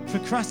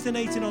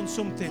on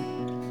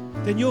something,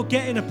 then you're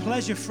getting a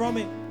pleasure from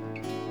it.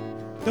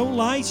 Don't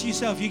lie to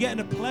yourself. You're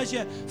getting a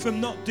pleasure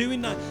from not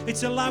doing that.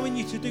 It's allowing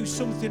you to do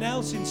something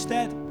else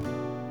instead.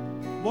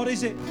 What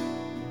is it?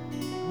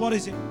 What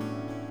is it?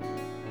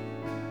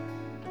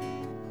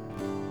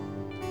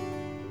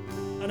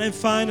 And then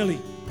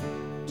finally,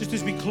 just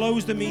as we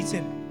close the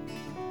meeting,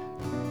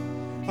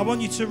 I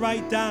want you to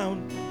write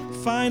down,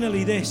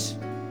 finally, this.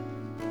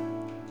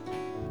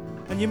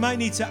 And you might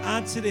need to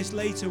add to this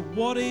later.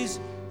 What is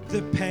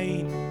the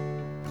pain?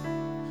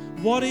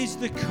 What is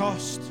the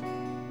cost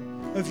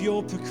of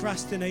your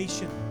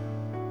procrastination?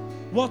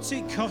 What's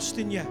it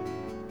costing you?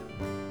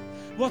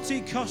 What's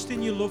it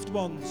costing your loved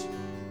ones?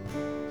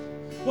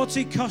 What's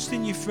it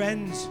costing your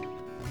friends?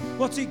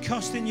 What's it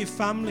costing your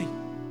family?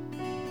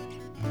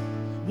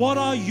 What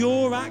are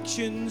your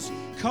actions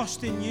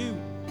costing you?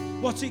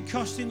 What's it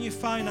costing you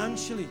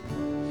financially,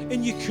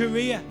 in your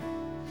career,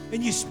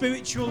 in your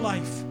spiritual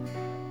life?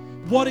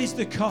 What is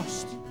the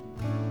cost?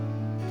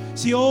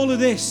 See, all of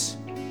this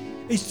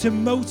is to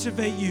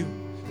motivate you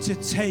to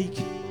take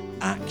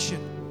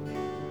action,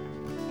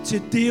 to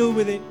deal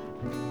with it.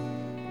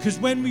 Because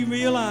when we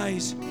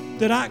realize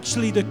that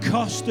actually the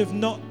cost of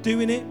not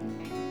doing it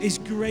is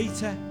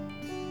greater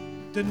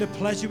than the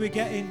pleasure we're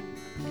getting,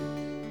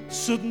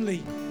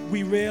 suddenly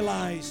we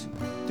realize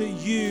that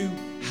you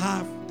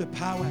have the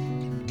power.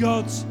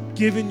 God's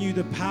given you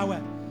the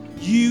power.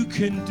 You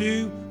can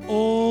do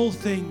all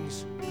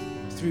things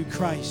through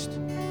Christ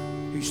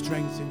who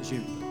strengthens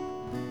you.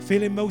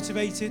 Feeling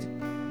motivated?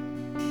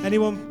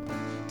 Anyone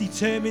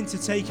determined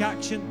to take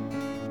action?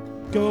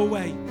 Go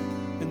away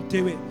and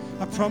do it.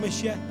 I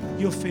promise you,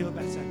 you'll feel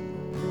better.